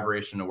that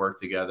collaboration to work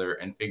together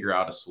and figure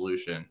out a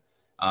solution.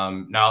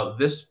 Now,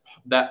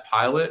 that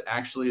pilot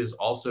actually is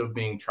also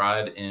being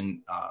tried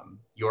in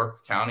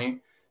York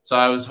County. So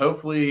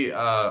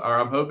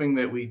I'm hoping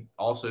that we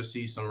also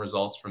see some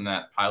results from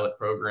that pilot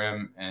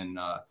program and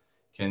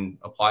can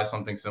apply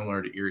something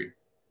similar to Erie.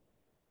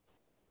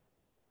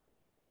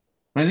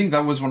 I think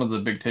that was one of the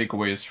big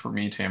takeaways for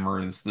me,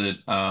 Tamer, is that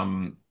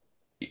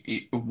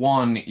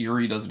one,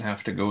 Erie doesn't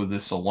have to go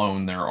this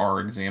alone. There are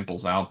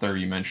examples out there.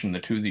 You mentioned the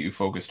two that you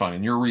focused on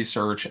in your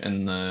research,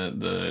 and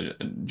the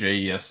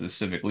JES, the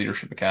Civic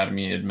Leadership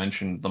Academy, had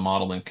mentioned the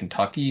model in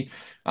Kentucky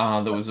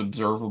that was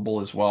observable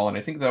as well. And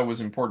I think that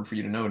was important for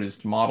you to note, is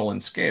to model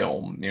and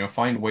scale.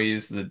 Find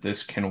ways that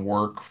this can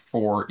work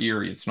for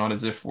Erie. It's not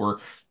as if we're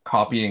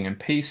copying and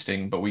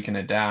pasting, but we can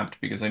adapt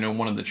because I know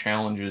one of the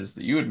challenges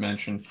that you had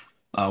mentioned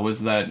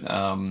was that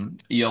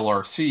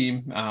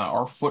ELRC,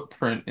 our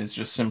footprint is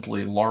just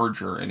simply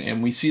larger.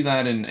 And we see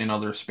that in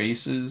other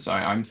spaces.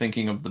 I'm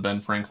thinking of the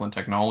Ben Franklin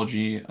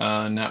Technology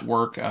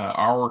Network.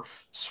 Our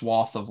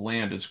swath of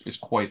land is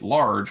quite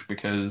large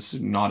because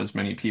not as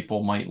many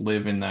people might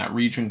live in that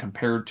region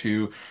compared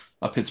to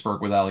Pittsburgh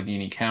with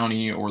Allegheny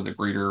County or the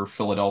greater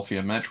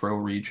Philadelphia metro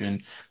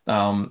region.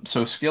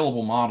 So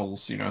scalable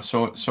models,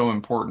 so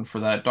important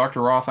for that.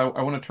 Dr. Roth, I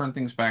want to turn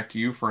things back to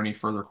you for any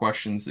further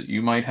questions that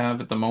you might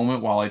have at the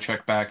moment while I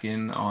check back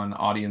in on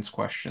audience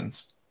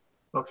questions.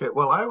 Okay,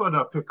 well, I want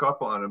to pick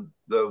up on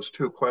those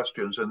two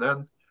questions, and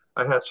then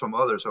I had some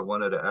others I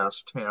wanted to ask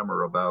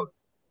Tamer about.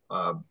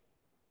 Um,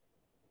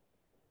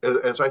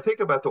 as I think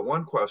about the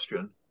one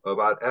question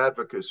about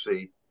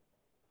advocacy,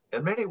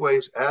 in many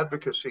ways,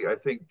 advocacy, I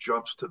think,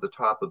 jumps to the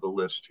top of the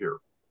list here.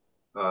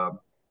 Um,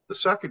 the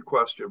second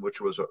question, which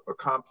was a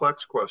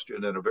complex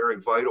question and a very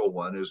vital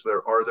one, is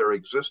are there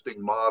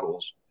existing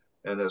models?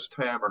 And as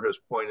Tamer has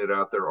pointed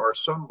out, there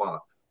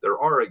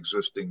are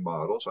existing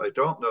models. I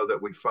don't know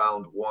that we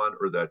found one,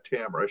 or that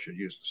Tamer, I should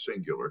use the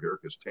singular here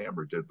because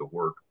Tamer did the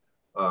work.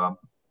 Um,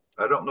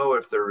 I don't know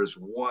if there is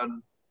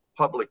one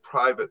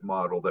public-private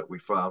model that we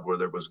found where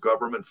there was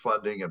government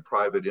funding and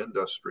private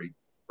industry,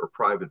 or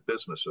private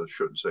business, I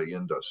shouldn't say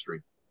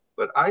industry.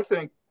 But I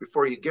think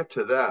before you get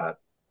to that,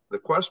 the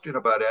question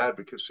about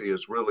advocacy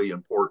is really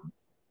important.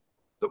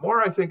 The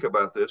more I think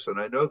about this, and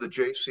I know the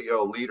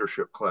JCL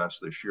leadership class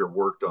this year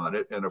worked on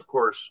it, and of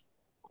course,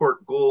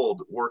 Court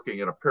Gould working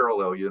in a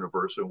parallel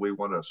universe, and we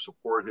want to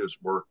support his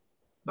work,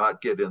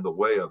 not get in the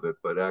way of it,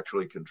 but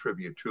actually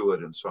contribute to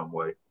it in some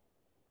way.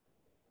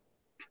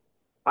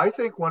 I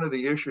think one of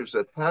the issues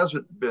that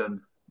hasn't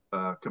been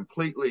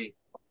completely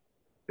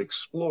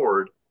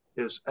explored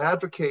is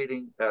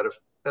advocating at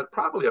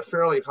probably a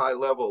fairly high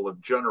level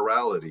of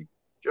generality,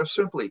 just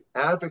simply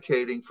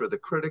advocating for the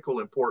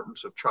critical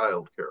importance of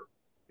childcare.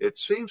 It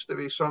seems to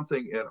be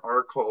something in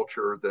our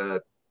culture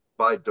that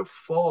by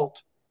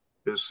default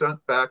is sent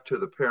back to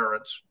the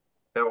parents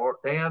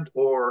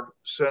or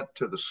sent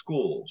to the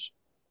schools.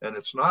 And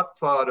it's not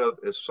thought of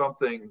as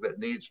something that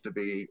needs to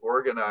be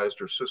organized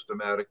or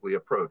systematically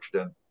approached.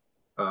 And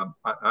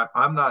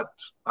I'm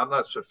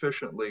not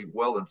sufficiently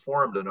well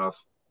informed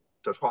enough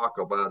to talk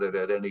about it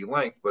at any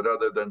length, but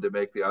other than to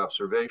make the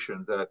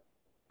observation that,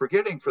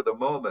 forgetting for the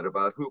moment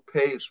about who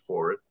pays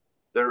for it,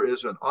 there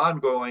is an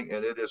ongoing,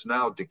 and it is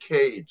now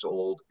decades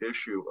old,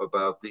 issue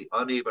about the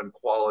uneven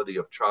quality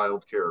of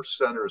childcare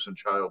centers and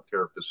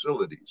childcare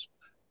facilities,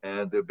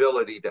 and the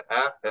ability to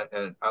act.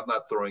 And I'm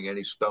not throwing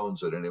any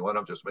stones at anyone,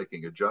 I'm just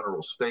making a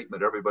general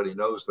statement. Everybody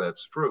knows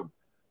that's true,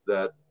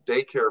 that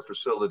daycare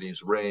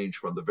facilities range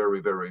from the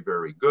very, very,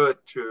 very good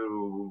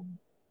to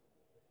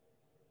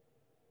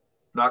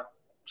not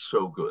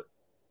so good.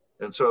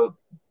 And so,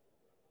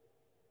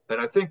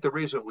 and I think the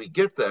reason we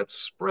get that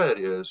spread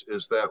is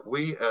that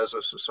we as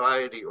a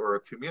society or a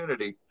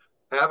community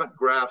haven't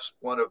grasped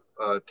one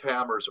of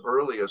Tamer's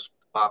earliest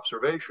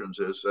observations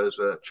is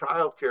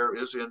childcare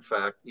is in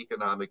fact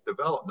economic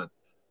development.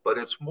 But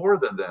it's more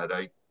than that.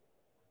 I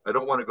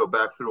don't want to go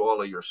back through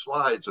all of your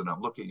slides, and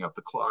I'm looking at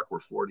the clock. We're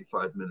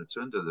 45 minutes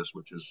into this,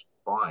 which is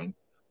fine.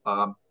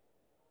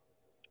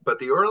 But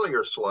the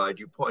earlier slide,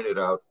 you pointed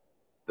out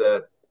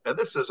that, and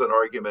this is an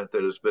argument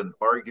that has been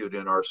argued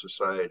in our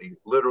society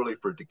literally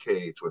for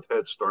decades with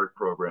Head Start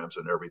programs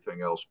and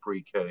everything else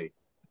pre-K.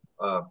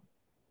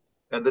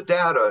 And the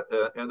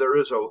data, and there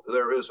is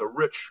a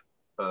rich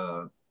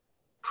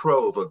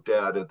trove of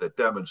data that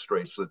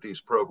demonstrates that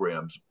these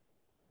programs,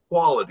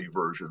 quality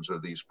versions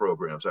of these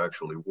programs,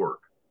 actually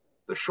work.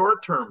 The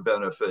short-term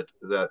benefit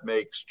that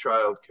makes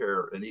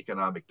childcare an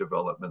economic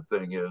development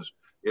thing is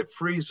it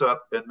frees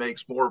up and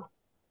makes more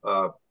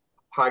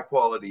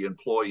high-quality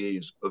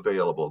employees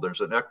available.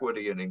 There's an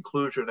equity and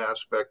inclusion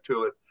aspect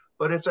to it,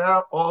 but it's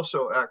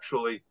also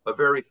actually a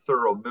very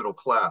thorough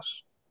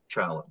middle-class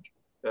challenge.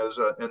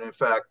 And in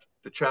fact,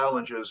 the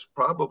challenge is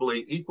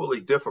probably equally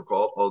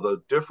difficult,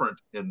 although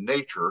different in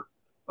nature,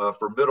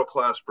 for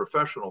middle-class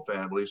professional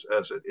families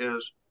as it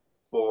is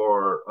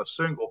for a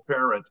single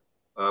parent,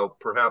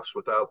 perhaps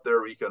without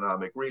their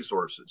economic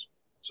resources.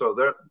 So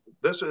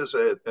this is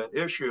an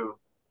issue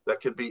that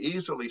can be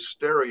easily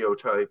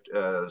stereotyped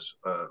as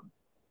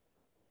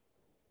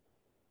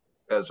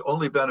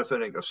only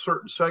benefiting a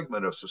certain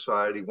segment of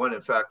society when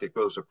in fact it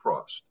goes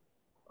across.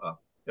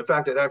 In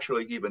fact, it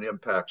actually even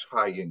impacts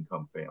high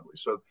income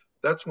families. So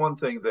that's one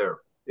thing there.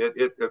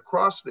 It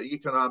across the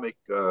economic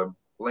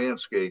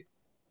landscape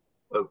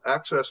of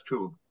access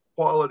to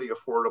quality,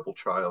 affordable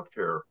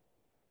childcare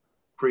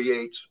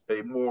creates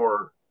a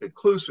more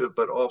inclusive,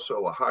 but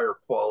also a higher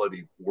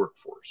quality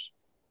workforce.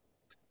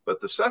 But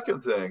the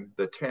second thing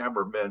that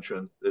Tamer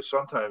mentioned is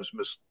sometimes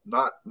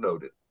not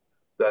noted,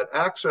 that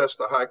access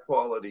to high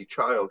quality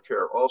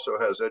childcare also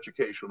has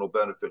educational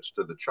benefits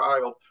to the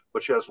child,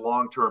 which has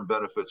long-term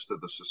benefits to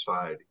the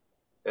society.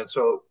 And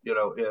so,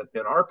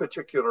 in our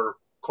particular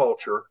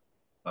culture,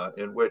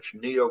 in which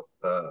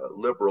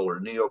neo-liberal or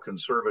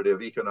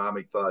neoconservative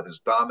economic thought has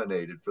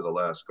dominated for the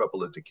last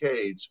couple of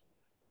decades,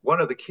 one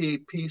of the key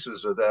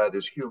pieces of that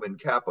is human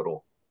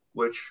capital,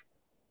 which,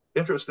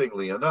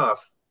 interestingly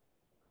enough,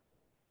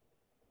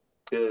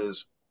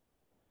 is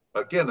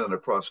again an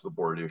across the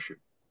board issue.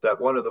 That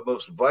one of the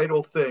most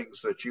vital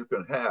things that you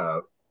can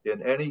have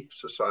in any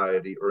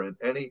society or in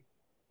any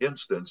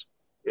instance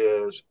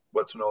is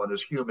what's known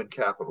as human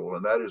capital,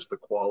 and that is the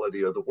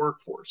quality of the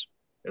workforce.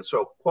 And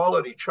so,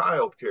 quality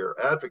childcare,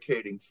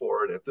 advocating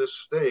for it at this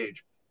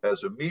stage,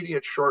 has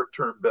immediate short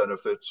term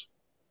benefits,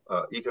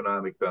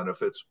 economic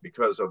benefits,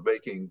 because of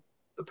making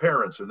the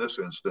parents, in this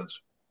instance,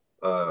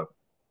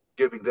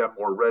 giving them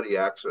more ready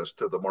access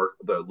to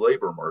the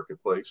labor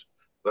marketplace.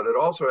 But it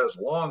also has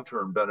long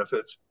term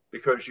benefits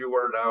because you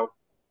are now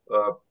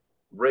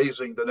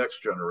raising the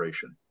next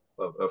generation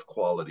of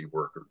quality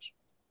workers.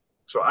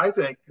 So I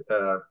think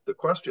the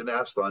question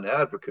asked on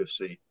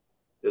advocacy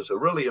is a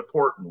really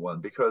important one,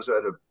 because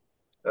at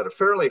a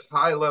fairly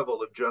high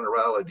level of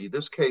generality,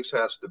 this case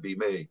has to be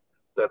made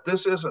that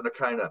this isn't a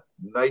kind of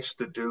nice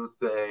to do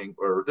thing,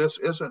 or this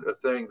isn't a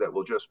thing that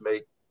will just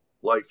make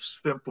life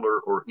simpler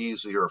or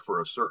easier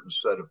for a certain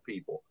set of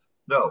people.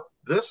 No,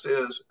 this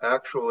is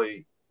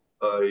actually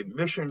a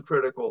mission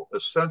critical,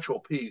 essential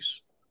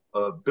piece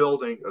of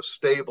building a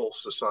stable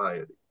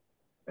society.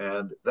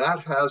 And that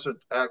hasn't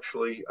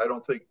actually, I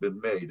don't think,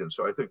 been made. And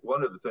so I think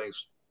one of the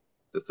things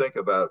to think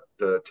about,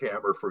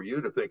 Tamer, for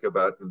you to think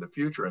about in the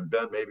future, and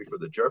Ben, maybe for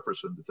the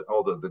Jefferson,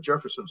 although the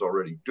Jefferson's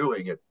already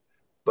doing it,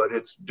 but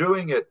it's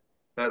doing it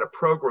at a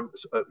program.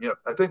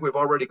 I think we've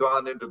already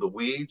gone into the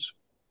weeds.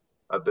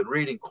 I've been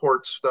reading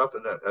court stuff,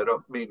 and I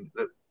don't mean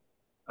that.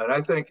 And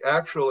I think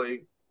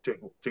actually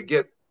to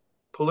get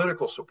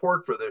political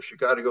support for this, you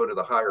got to go to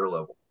the higher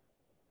level.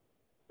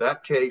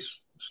 That case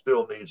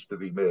still needs to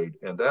be made,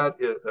 and that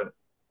is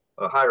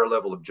a higher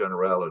level of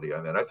generality.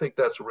 I mean, I think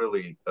that's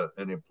really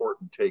an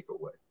important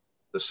takeaway.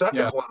 The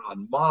second one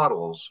on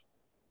models,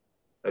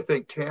 I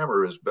think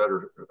Tamer is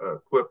better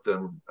equipped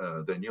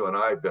than you and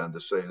I, Ben, to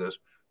say this,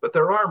 but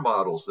there are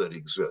models that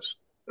exist.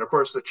 And of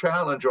course, the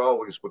challenge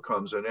always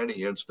becomes, in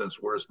any instance,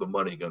 where's the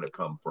money going to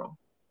come from?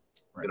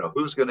 Right.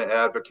 Who's going to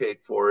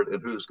advocate for it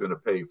and who's going to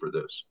pay for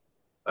this?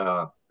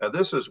 And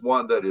this is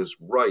one that is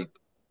ripe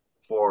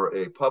for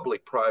a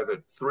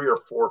public-private 3 or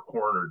 4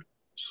 cornered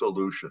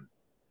solution.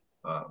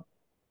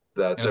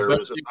 That there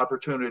is an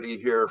opportunity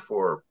here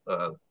for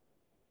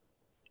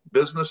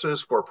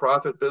businesses,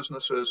 for-profit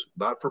businesses,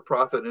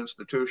 not-for-profit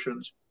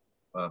institutions.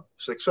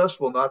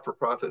 Successful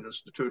not-for-profit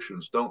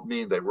institutions don't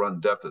mean they run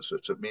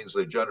deficits. It means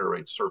they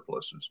generate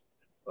surpluses.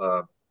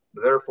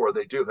 Therefore,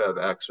 they do have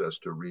access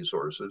to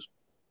resources.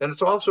 And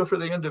it's also for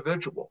the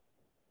individual.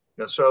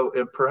 And so,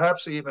 and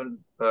perhaps even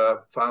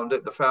the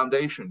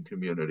foundation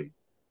community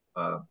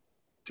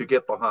to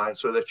get behind,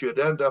 so that you'd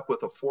end up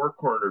with a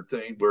 4-cornered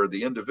thing where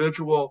the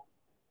individual,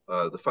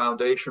 the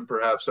foundation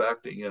perhaps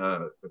acting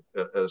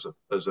as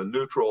a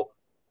neutral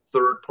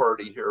third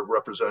party here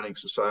representing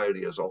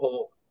society as a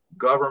whole,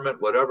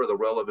 government, whatever the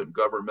relevant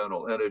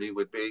governmental entity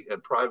would be,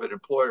 and private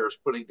employers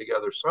putting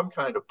together some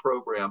kind of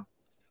program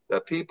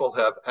that people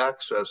have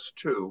access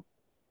to,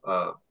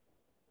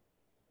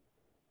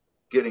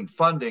 getting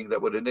funding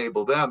that would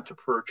enable them to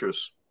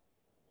purchase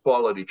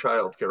quality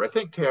childcare. I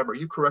think, Tamer,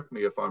 you correct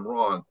me if I'm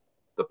wrong,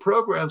 the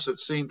programs that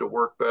seem to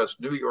work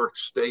best, New York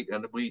State,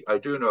 and I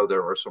do know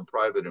there are some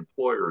private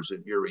employers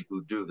in Erie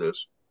who do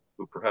this,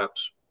 who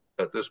perhaps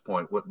at this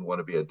point wouldn't want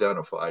to be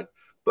identified,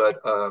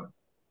 but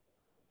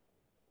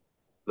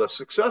the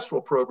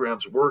successful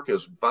programs work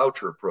as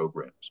voucher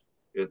programs.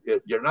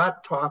 You're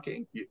not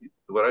talking,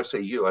 when I say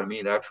you, I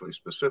mean actually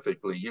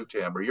specifically you,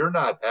 Tamer, you're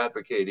not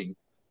advocating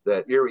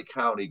that Erie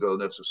County go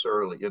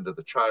necessarily into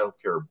the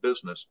childcare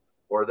business,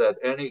 or that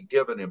any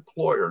given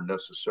employer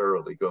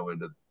necessarily go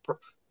into the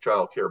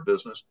childcare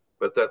business,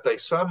 but that they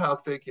somehow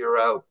figure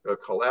out a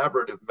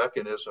collaborative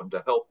mechanism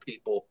to help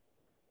people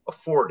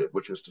afford it,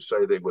 which is to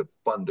say they would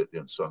fund it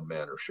in some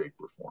manner, shape,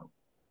 or form.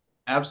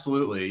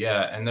 Absolutely,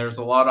 yeah. And there's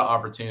a lot of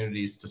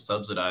opportunities to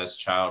subsidize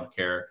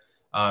childcare.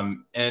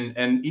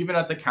 And even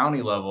at the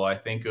county level, I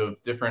think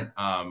of different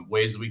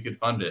ways we could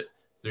fund it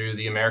through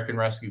the American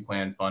Rescue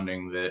Plan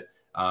funding that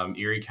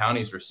Erie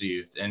County's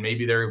received. And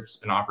maybe there's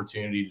an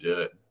opportunity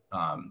to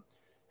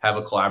have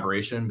a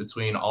collaboration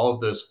between all of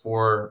those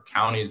 4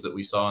 counties that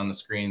we saw on the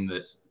screen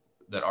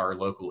that are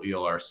local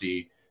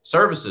ELRC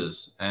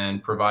services,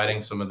 and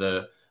providing some of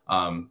the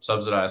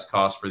subsidized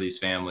costs for these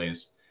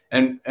families.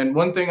 And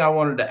one thing I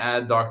wanted to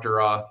add, Dr.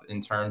 Roth,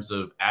 in terms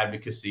of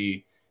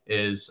advocacy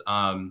is,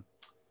 I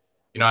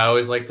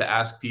always like to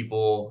ask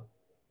people,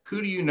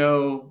 who do you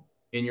know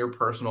in your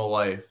personal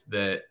life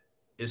that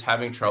is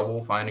having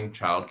trouble finding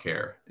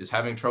childcare, is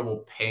having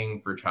trouble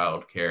paying for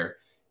childcare?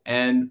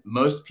 And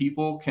most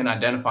people can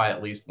identify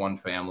at least one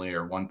family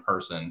or one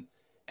person.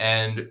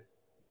 And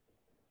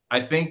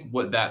I think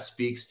what that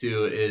speaks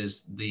to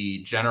is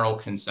the general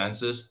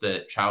consensus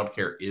that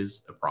childcare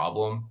is a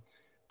problem.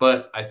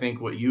 But I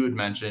think what you had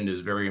mentioned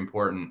is very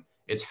important.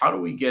 It's how do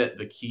we get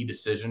the key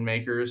decision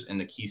makers and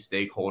the key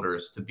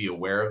stakeholders to be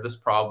aware of this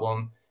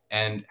problem,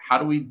 and how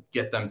do we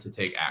get them to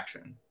take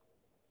action?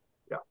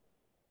 Yeah.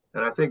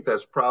 And I think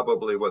that's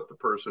probably what the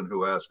person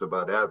who asked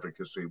about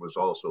advocacy was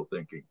also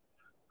thinking.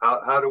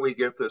 How do we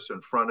get this in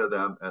front of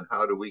them, and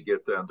how do we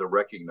get them to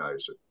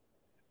recognize it?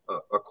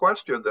 A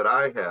question that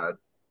I had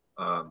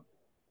um,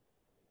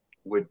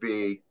 would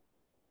be,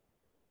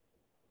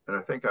 and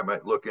I think I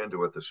might look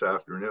into it this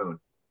afternoon,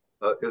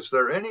 is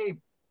there any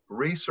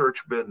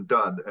research been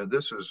done, and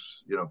this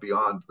is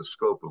beyond the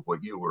scope of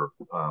what you were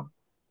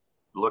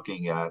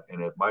looking at,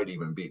 and it might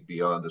even be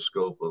beyond the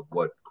scope of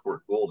what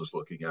Court Gold is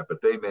looking at,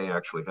 but they may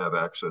actually have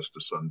access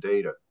to some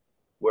data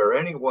where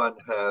any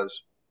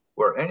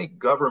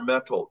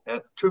governmental,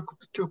 and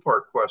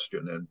two-part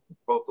question, and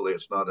hopefully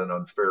it's not an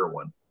unfair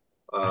one.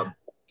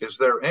 Is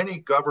there any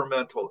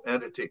governmental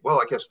entity? Well,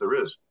 I guess there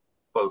is.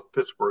 Both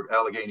Pittsburgh,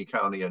 Allegheny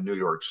County, and New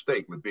York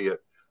State would be it.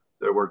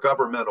 There were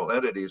governmental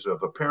entities that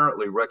have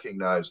apparently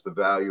recognized the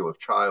value of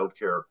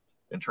childcare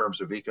in terms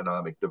of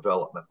economic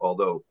development.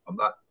 Although I'm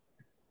not,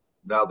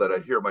 now that I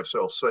hear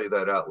myself say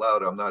that out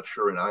loud, I'm not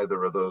sure in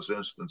either of those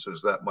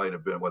instances that might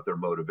have been what their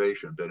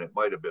motivation been. It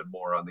might have been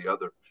more on the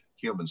other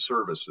human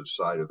services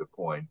side of the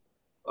coin.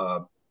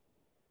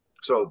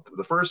 So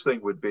the first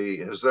thing would be,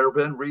 has there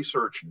been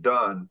research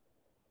done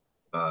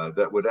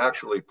that would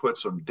actually put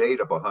some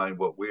data behind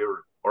what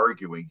we're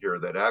arguing here,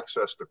 that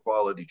access to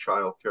quality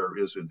childcare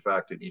is in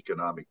fact an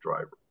economic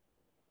driver?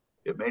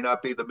 It may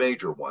not be the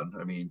major one.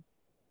 I mean,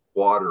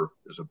 water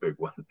is a big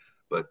one,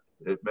 but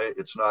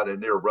it's not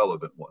an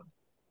irrelevant one.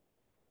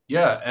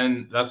 Yeah,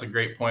 and that's a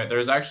great point.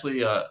 There's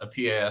actually a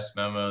PAS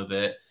memo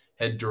that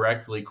had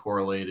directly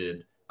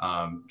correlated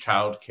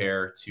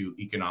childcare to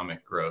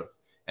economic growth,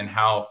 and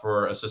how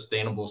for a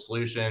sustainable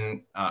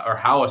solution, or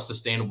how a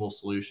sustainable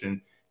solution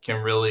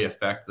can really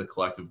affect the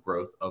collective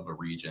growth of a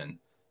region.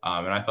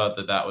 And I thought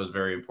that that was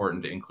very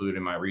important to include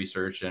in my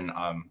research, and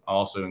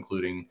also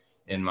including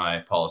in my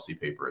policy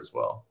paper as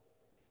well.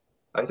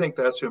 I think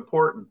that's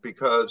important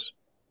because,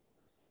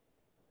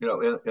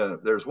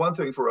 there's one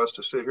thing for us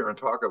to sit here and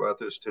talk about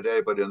this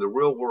today, but in the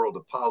real world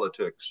of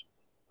politics,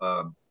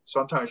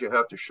 sometimes you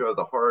have to show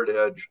the hard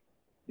edge,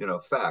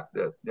 fact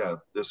that,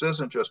 this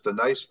isn't just a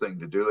nice thing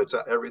to do. It's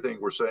everything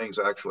we're saying is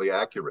actually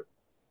accurate.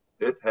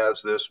 It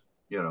has this,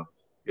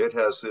 it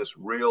has this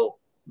real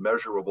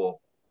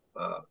measurable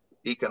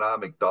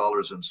economic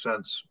dollars and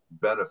cents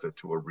benefit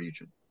to a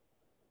region.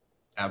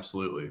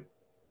 Absolutely.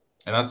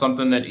 And that's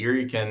something that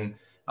Erie can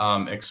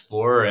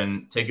explore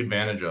and take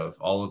advantage of.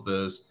 All of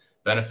those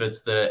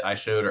benefits that I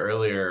showed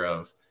earlier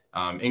of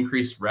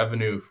increased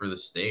revenue for the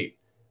state,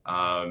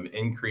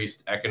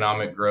 increased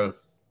economic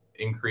growth,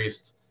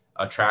 increased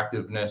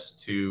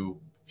attractiveness to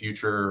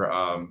future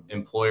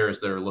employers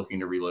that are looking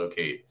to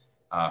relocate,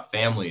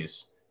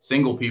 families,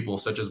 single people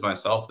such as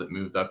myself that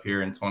moved up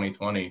here in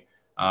 2020,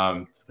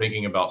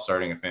 thinking about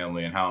starting a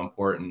family, and how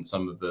important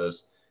some of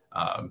those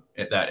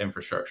that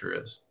infrastructure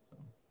is.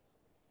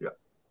 Yeah,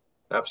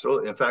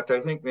 absolutely. In fact, I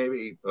think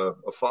maybe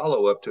a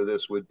follow-up to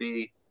this would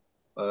be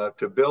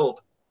to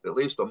build at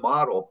least a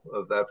model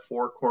of that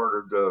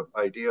four-cornered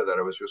idea that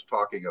I was just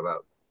talking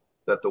about.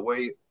 That the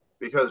way,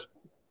 because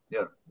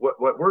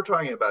what we're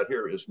talking about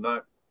here is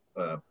not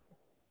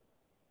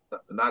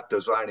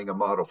designing a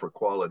model for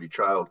quality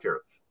childcare.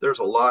 There's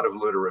a lot of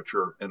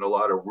literature and a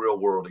lot of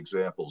real-world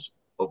examples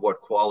of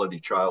what quality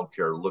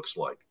childcare looks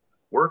like.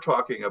 We're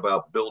talking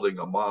about building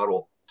a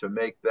model to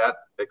make that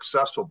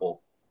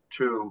accessible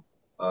to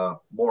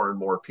more and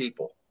more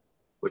people,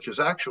 which is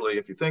actually,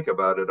 if you think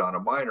about it on a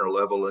minor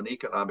level, an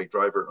economic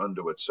driver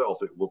unto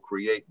itself. It will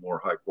create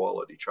more high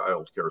quality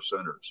childcare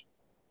centers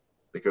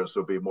because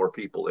there'll be more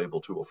people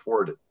able to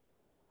afford it.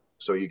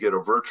 So you get a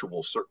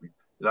virtual,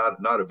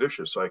 not a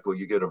vicious cycle,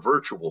 you get a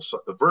virtuous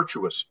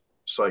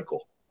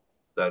cycle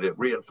that it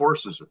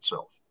reinforces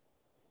itself.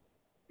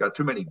 Got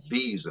too many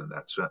V's in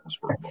that sentence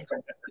for a moment.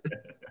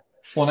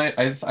 Well,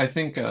 and I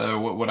think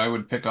what I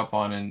would pick up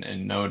on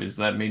and note is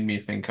that made me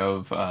think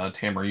of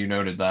Tamer. You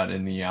noted that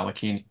in the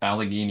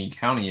Allegheny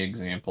County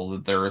example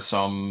that there are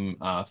some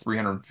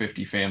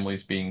 350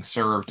 families being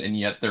served, and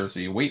yet there's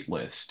a wait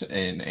list.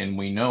 And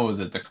we know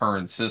that the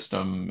current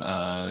system,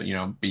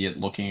 be it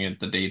looking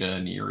at the data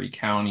in Erie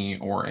County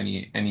or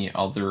any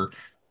other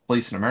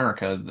place in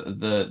America,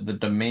 the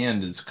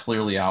demand is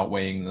clearly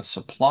outweighing the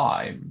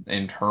supply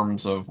in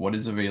terms of what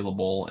is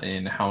available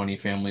and how many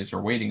families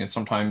are waiting. And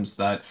sometimes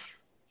that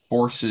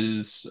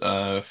forces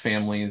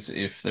families,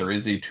 if there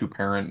is a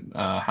two-parent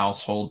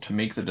household, to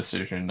make the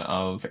decision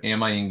of,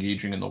 am I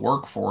engaging in the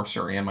workforce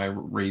or am I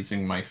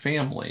raising my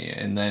family?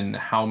 And then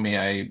how may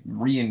I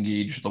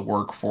re-engage the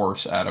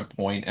workforce at a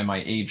point? Am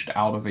I aged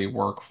out of a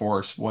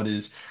workforce?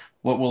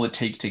 What will it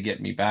take to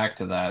get me back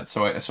to that?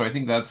 So I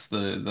think that's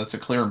a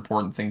clear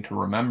important thing to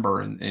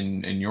remember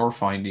in your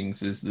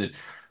findings, is that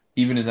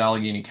even as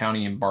Allegheny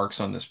County embarks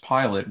on this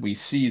pilot, we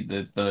see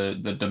that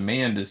the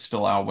demand is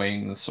still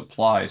outweighing the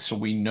supply. So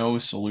we know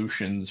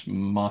solutions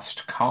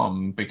must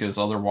come, because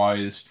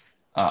otherwise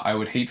I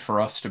would hate for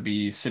us to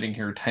be sitting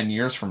here 10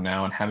 years from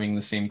now and having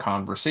the same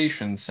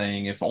conversation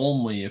saying, if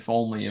only, if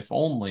only, if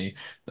only.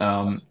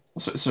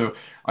 So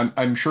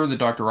I'm sure that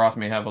Dr. Roth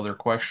may have other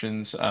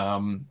questions.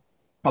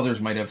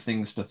 Others might have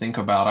things to think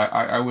about.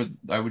 I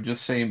would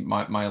just say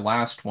my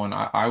last one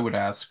I would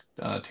ask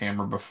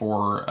Tamer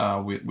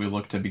before we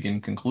look to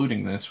begin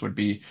concluding this would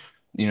be,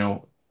 you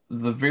know,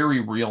 the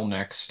very real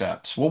next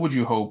steps. What would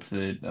you hope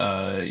that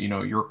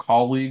your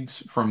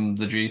colleagues from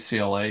the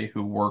JCLA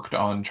who worked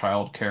on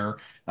childcare,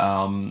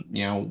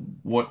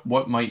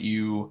 what might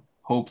you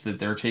hope that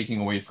they're taking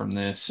away from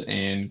this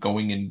and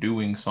going and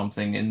doing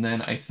something? And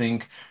then I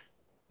think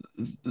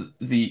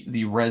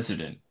the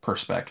resident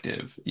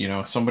perspective,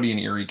 somebody in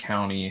Erie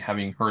County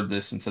having heard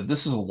this and said,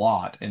 this is a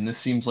lot, and this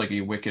seems like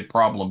a wicked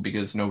problem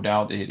because no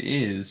doubt it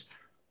is.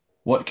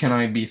 What can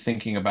I be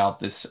thinking about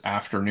this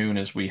afternoon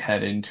as we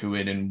head into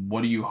it? And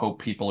what do you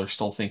hope people are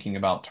still thinking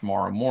about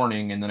tomorrow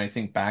morning? And then I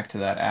think back to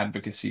that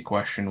advocacy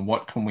question,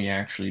 what can we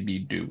actually be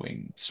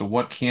doing? So,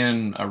 what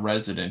can a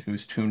resident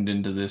who's tuned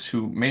into this,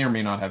 who may or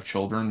may not have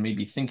children, may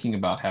be thinking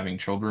about having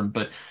children,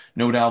 but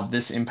no doubt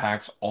this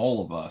impacts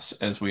all of us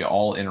as we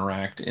all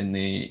interact in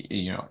the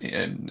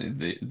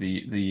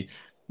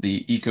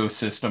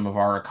ecosystem of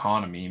our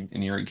economy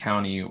in Erie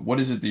County. What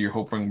is it that you're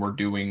hoping we're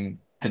doing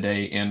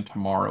today and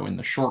tomorrow in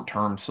the short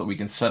term so that we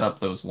can set up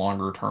those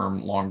longer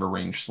term, longer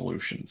range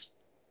solutions?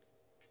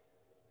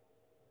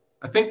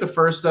 I think the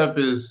first step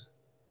is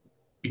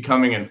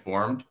becoming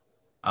informed.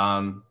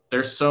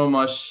 There's so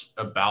much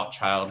about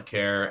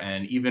childcare,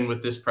 and even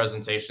with this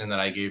presentation that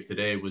I gave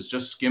today was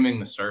just skimming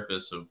the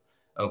surface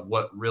of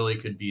what really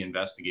could be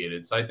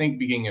investigated. So I think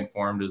being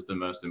informed is the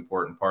most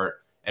important part,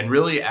 and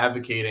really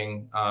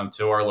advocating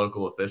to our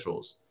local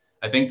officials.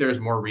 I think there's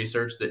more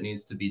research that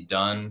needs to be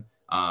done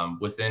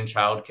within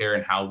childcare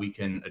and how we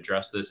can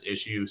address this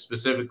issue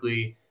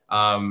specifically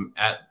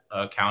at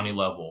a county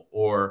level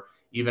or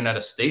even at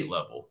a state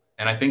level.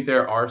 And I think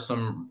there are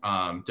some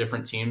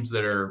different teams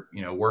that are,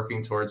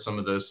 working towards some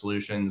of those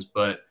solutions.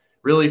 But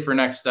really, for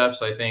next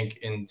steps, I think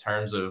in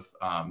terms of,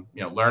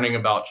 learning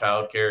about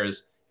childcare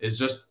is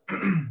just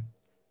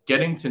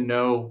getting to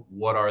know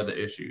what are the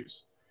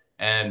issues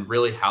and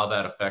really how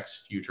that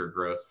affects future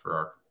growth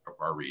for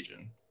our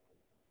region.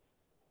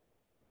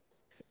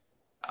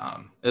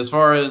 As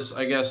far as,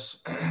 I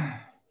guess,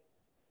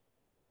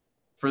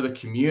 for the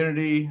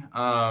community,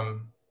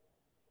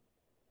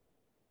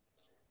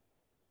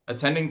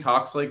 attending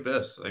talks like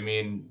this. I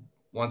mean,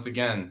 once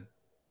again,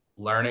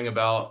 learning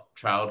about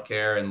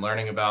childcare and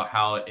learning about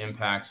how it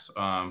impacts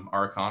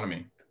our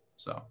economy.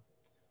 So,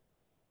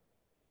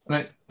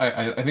 And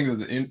I think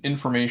that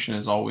information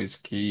is always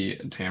key,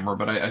 Tamara,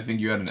 but I think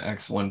you had an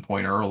excellent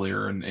point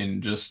earlier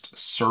in just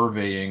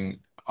surveying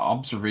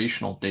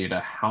observational data,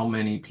 how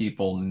many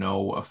people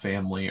know a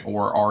family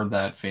or are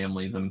that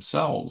family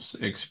themselves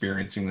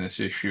experiencing this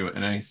issue.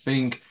 And I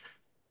think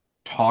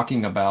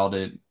talking about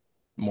it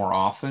more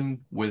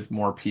often with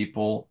more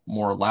people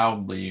more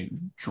loudly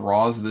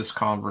draws this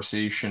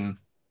conversation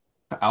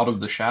out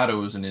of the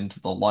shadows and into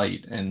the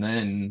light. And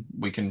then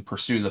we can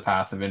pursue the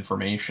path of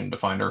information to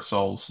find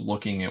ourselves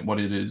looking at what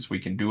it is we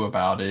can do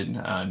about it,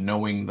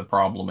 knowing the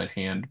problem at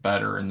hand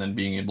better, and then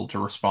being able to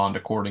respond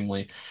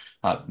accordingly.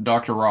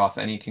 Dr. Roth,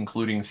 any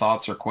concluding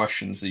thoughts or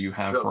questions that you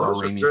have No, for our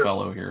Raimy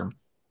Fellow here?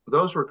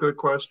 those were good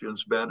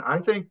questions, Ben. I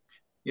think,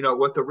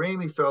 what the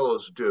Raimy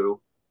Fellows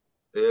do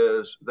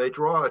is they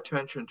draw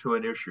attention to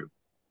an issue.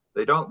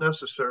 They don't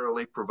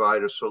necessarily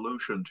provide a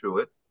solution to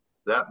it.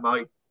 That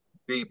might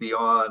be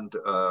beyond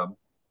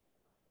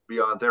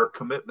their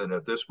commitment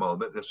at this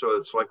moment. And so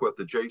it's like what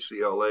the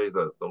JCLA,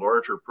 the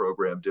larger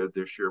program, did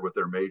this year with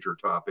their major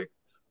topic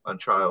on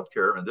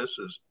childcare. And this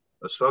is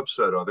a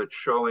subset of it,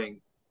 showing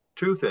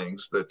two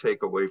things that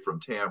take away from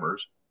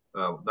Tamer's.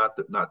 Not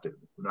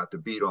to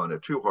beat on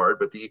it too hard,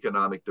 but the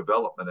economic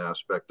development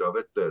aspect of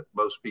it that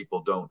most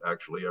people don't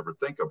actually ever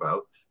think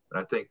about,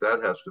 and I think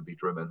that has to be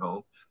driven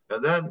home.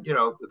 And then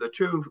the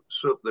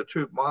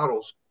two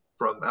models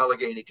from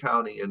Allegheny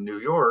County in New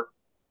York,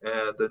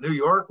 and the New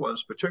York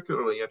one's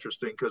particularly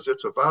interesting because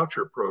it's a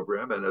voucher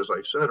program, and as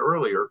I said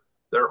earlier,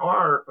 there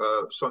are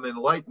some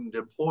enlightened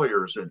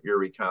employers in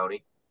Erie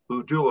County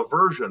who do a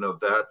version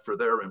of that for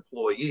their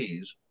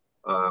employees,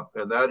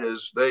 and that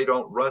is they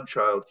don't run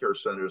child care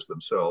centers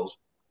themselves.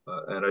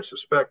 And I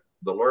suspect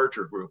the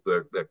larger group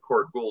that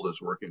Court Gould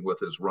is working with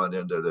has run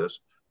into this,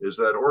 is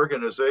that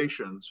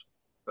organizations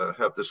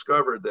have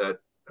discovered that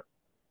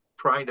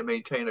trying to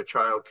maintain a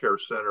child care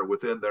center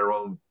within their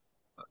own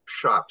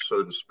shop,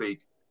 so to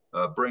speak,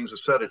 brings a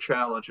set of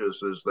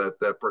challenges is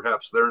that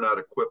perhaps they're not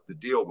equipped to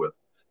deal with.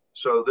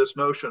 So this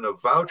notion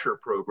of voucher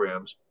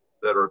programs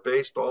that are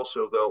based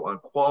also, though, on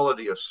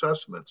quality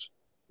assessments.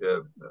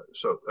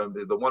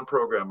 The one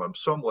program I'm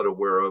somewhat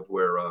aware of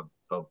where a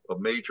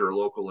major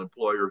local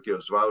employer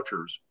gives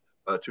vouchers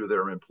to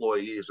their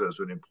employees as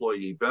an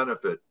employee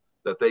benefit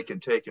that they can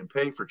take and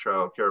pay for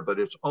childcare, but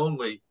it's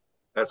only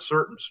at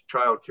certain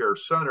childcare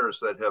centers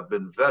that have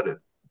been vetted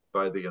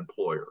by the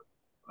employer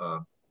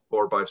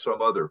or by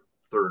some other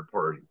third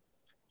party.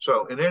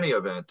 So in any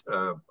event,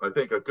 I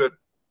think a good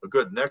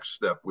next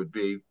step would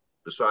be,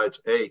 besides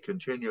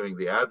continuing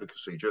the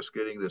advocacy, just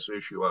getting this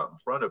issue out in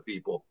front of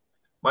people,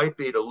 might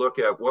be to look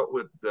at what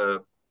would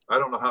I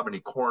don't know how many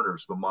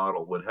corners the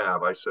model would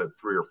have. I said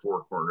 3 or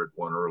 4 cornered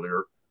one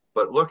earlier,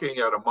 but looking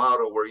at a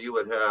model where you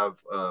would have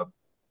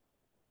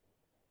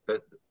a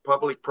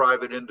public,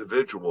 private,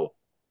 individual.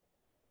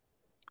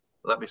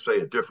 Let me say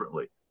it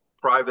differently: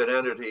 private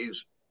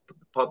entities,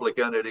 public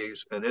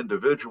entities, and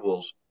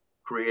individuals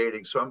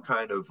creating some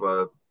kind of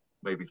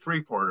maybe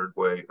 3-cornered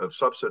way of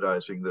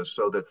subsidizing this,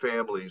 so that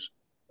families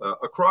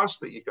across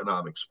the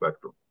economic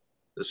spectrum.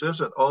 This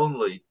isn't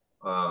only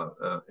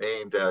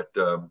aimed at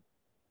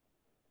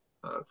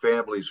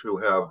families who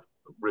have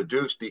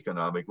reduced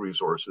economic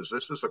resources.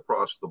 This is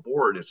across the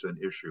board. It's an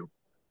issue,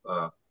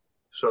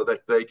 so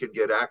that they can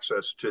get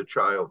access to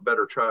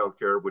better child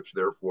care, which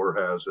therefore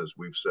has, as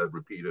we've said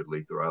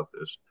repeatedly throughout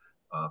this,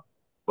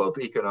 both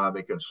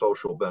economic and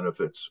social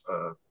benefits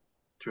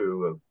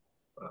to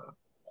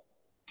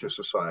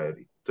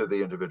society, to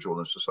the individual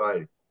and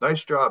society.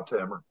 Nice job,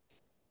 Tamer.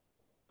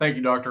 Thank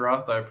you, Dr.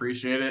 Roth. I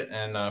appreciate it,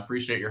 and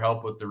appreciate your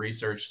help with the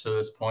research to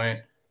this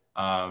point.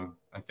 I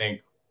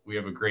think we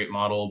have a great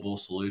modelable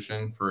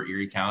solution for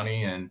Erie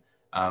County, and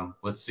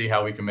let's see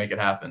how we can make it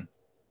happen.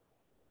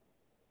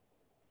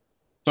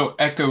 So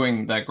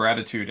echoing that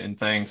gratitude and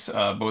thanks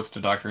both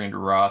to Dr. Andrew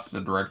Roth,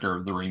 the director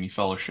of the Raimy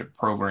Fellowship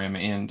Program,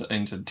 and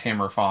to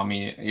Tamer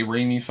Fahmy, a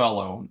Raimy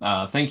Fellow.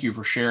 Thank you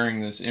for sharing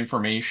this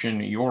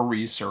information, your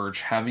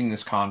research, having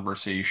this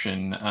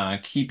conversation,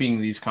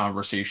 keeping these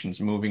conversations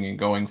moving and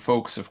going.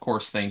 Folks, of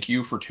course, thank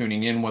you for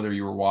tuning in, whether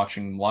you were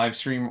watching the live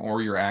stream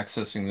or you're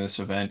accessing this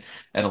event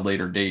at a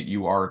later date.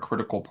 You are a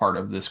critical part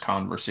of this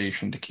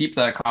conversation. To keep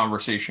that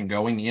conversation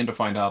going and to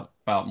find out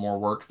about more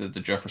work that the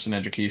Jefferson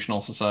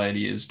Educational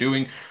Society is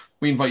doing,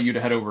 we invite you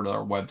to head over to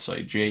our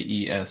website,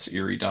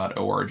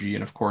 jeserie.org.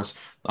 And of course,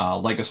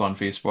 like us on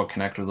Facebook,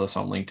 connect with us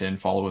on LinkedIn,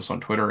 follow us on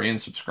Twitter, and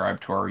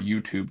subscribe to our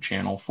YouTube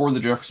channel. For the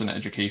Jefferson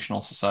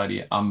Educational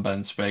Society, I'm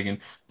Ben Spagan.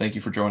 Thank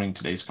you for joining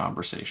today's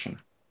conversation.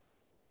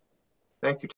 Thank you.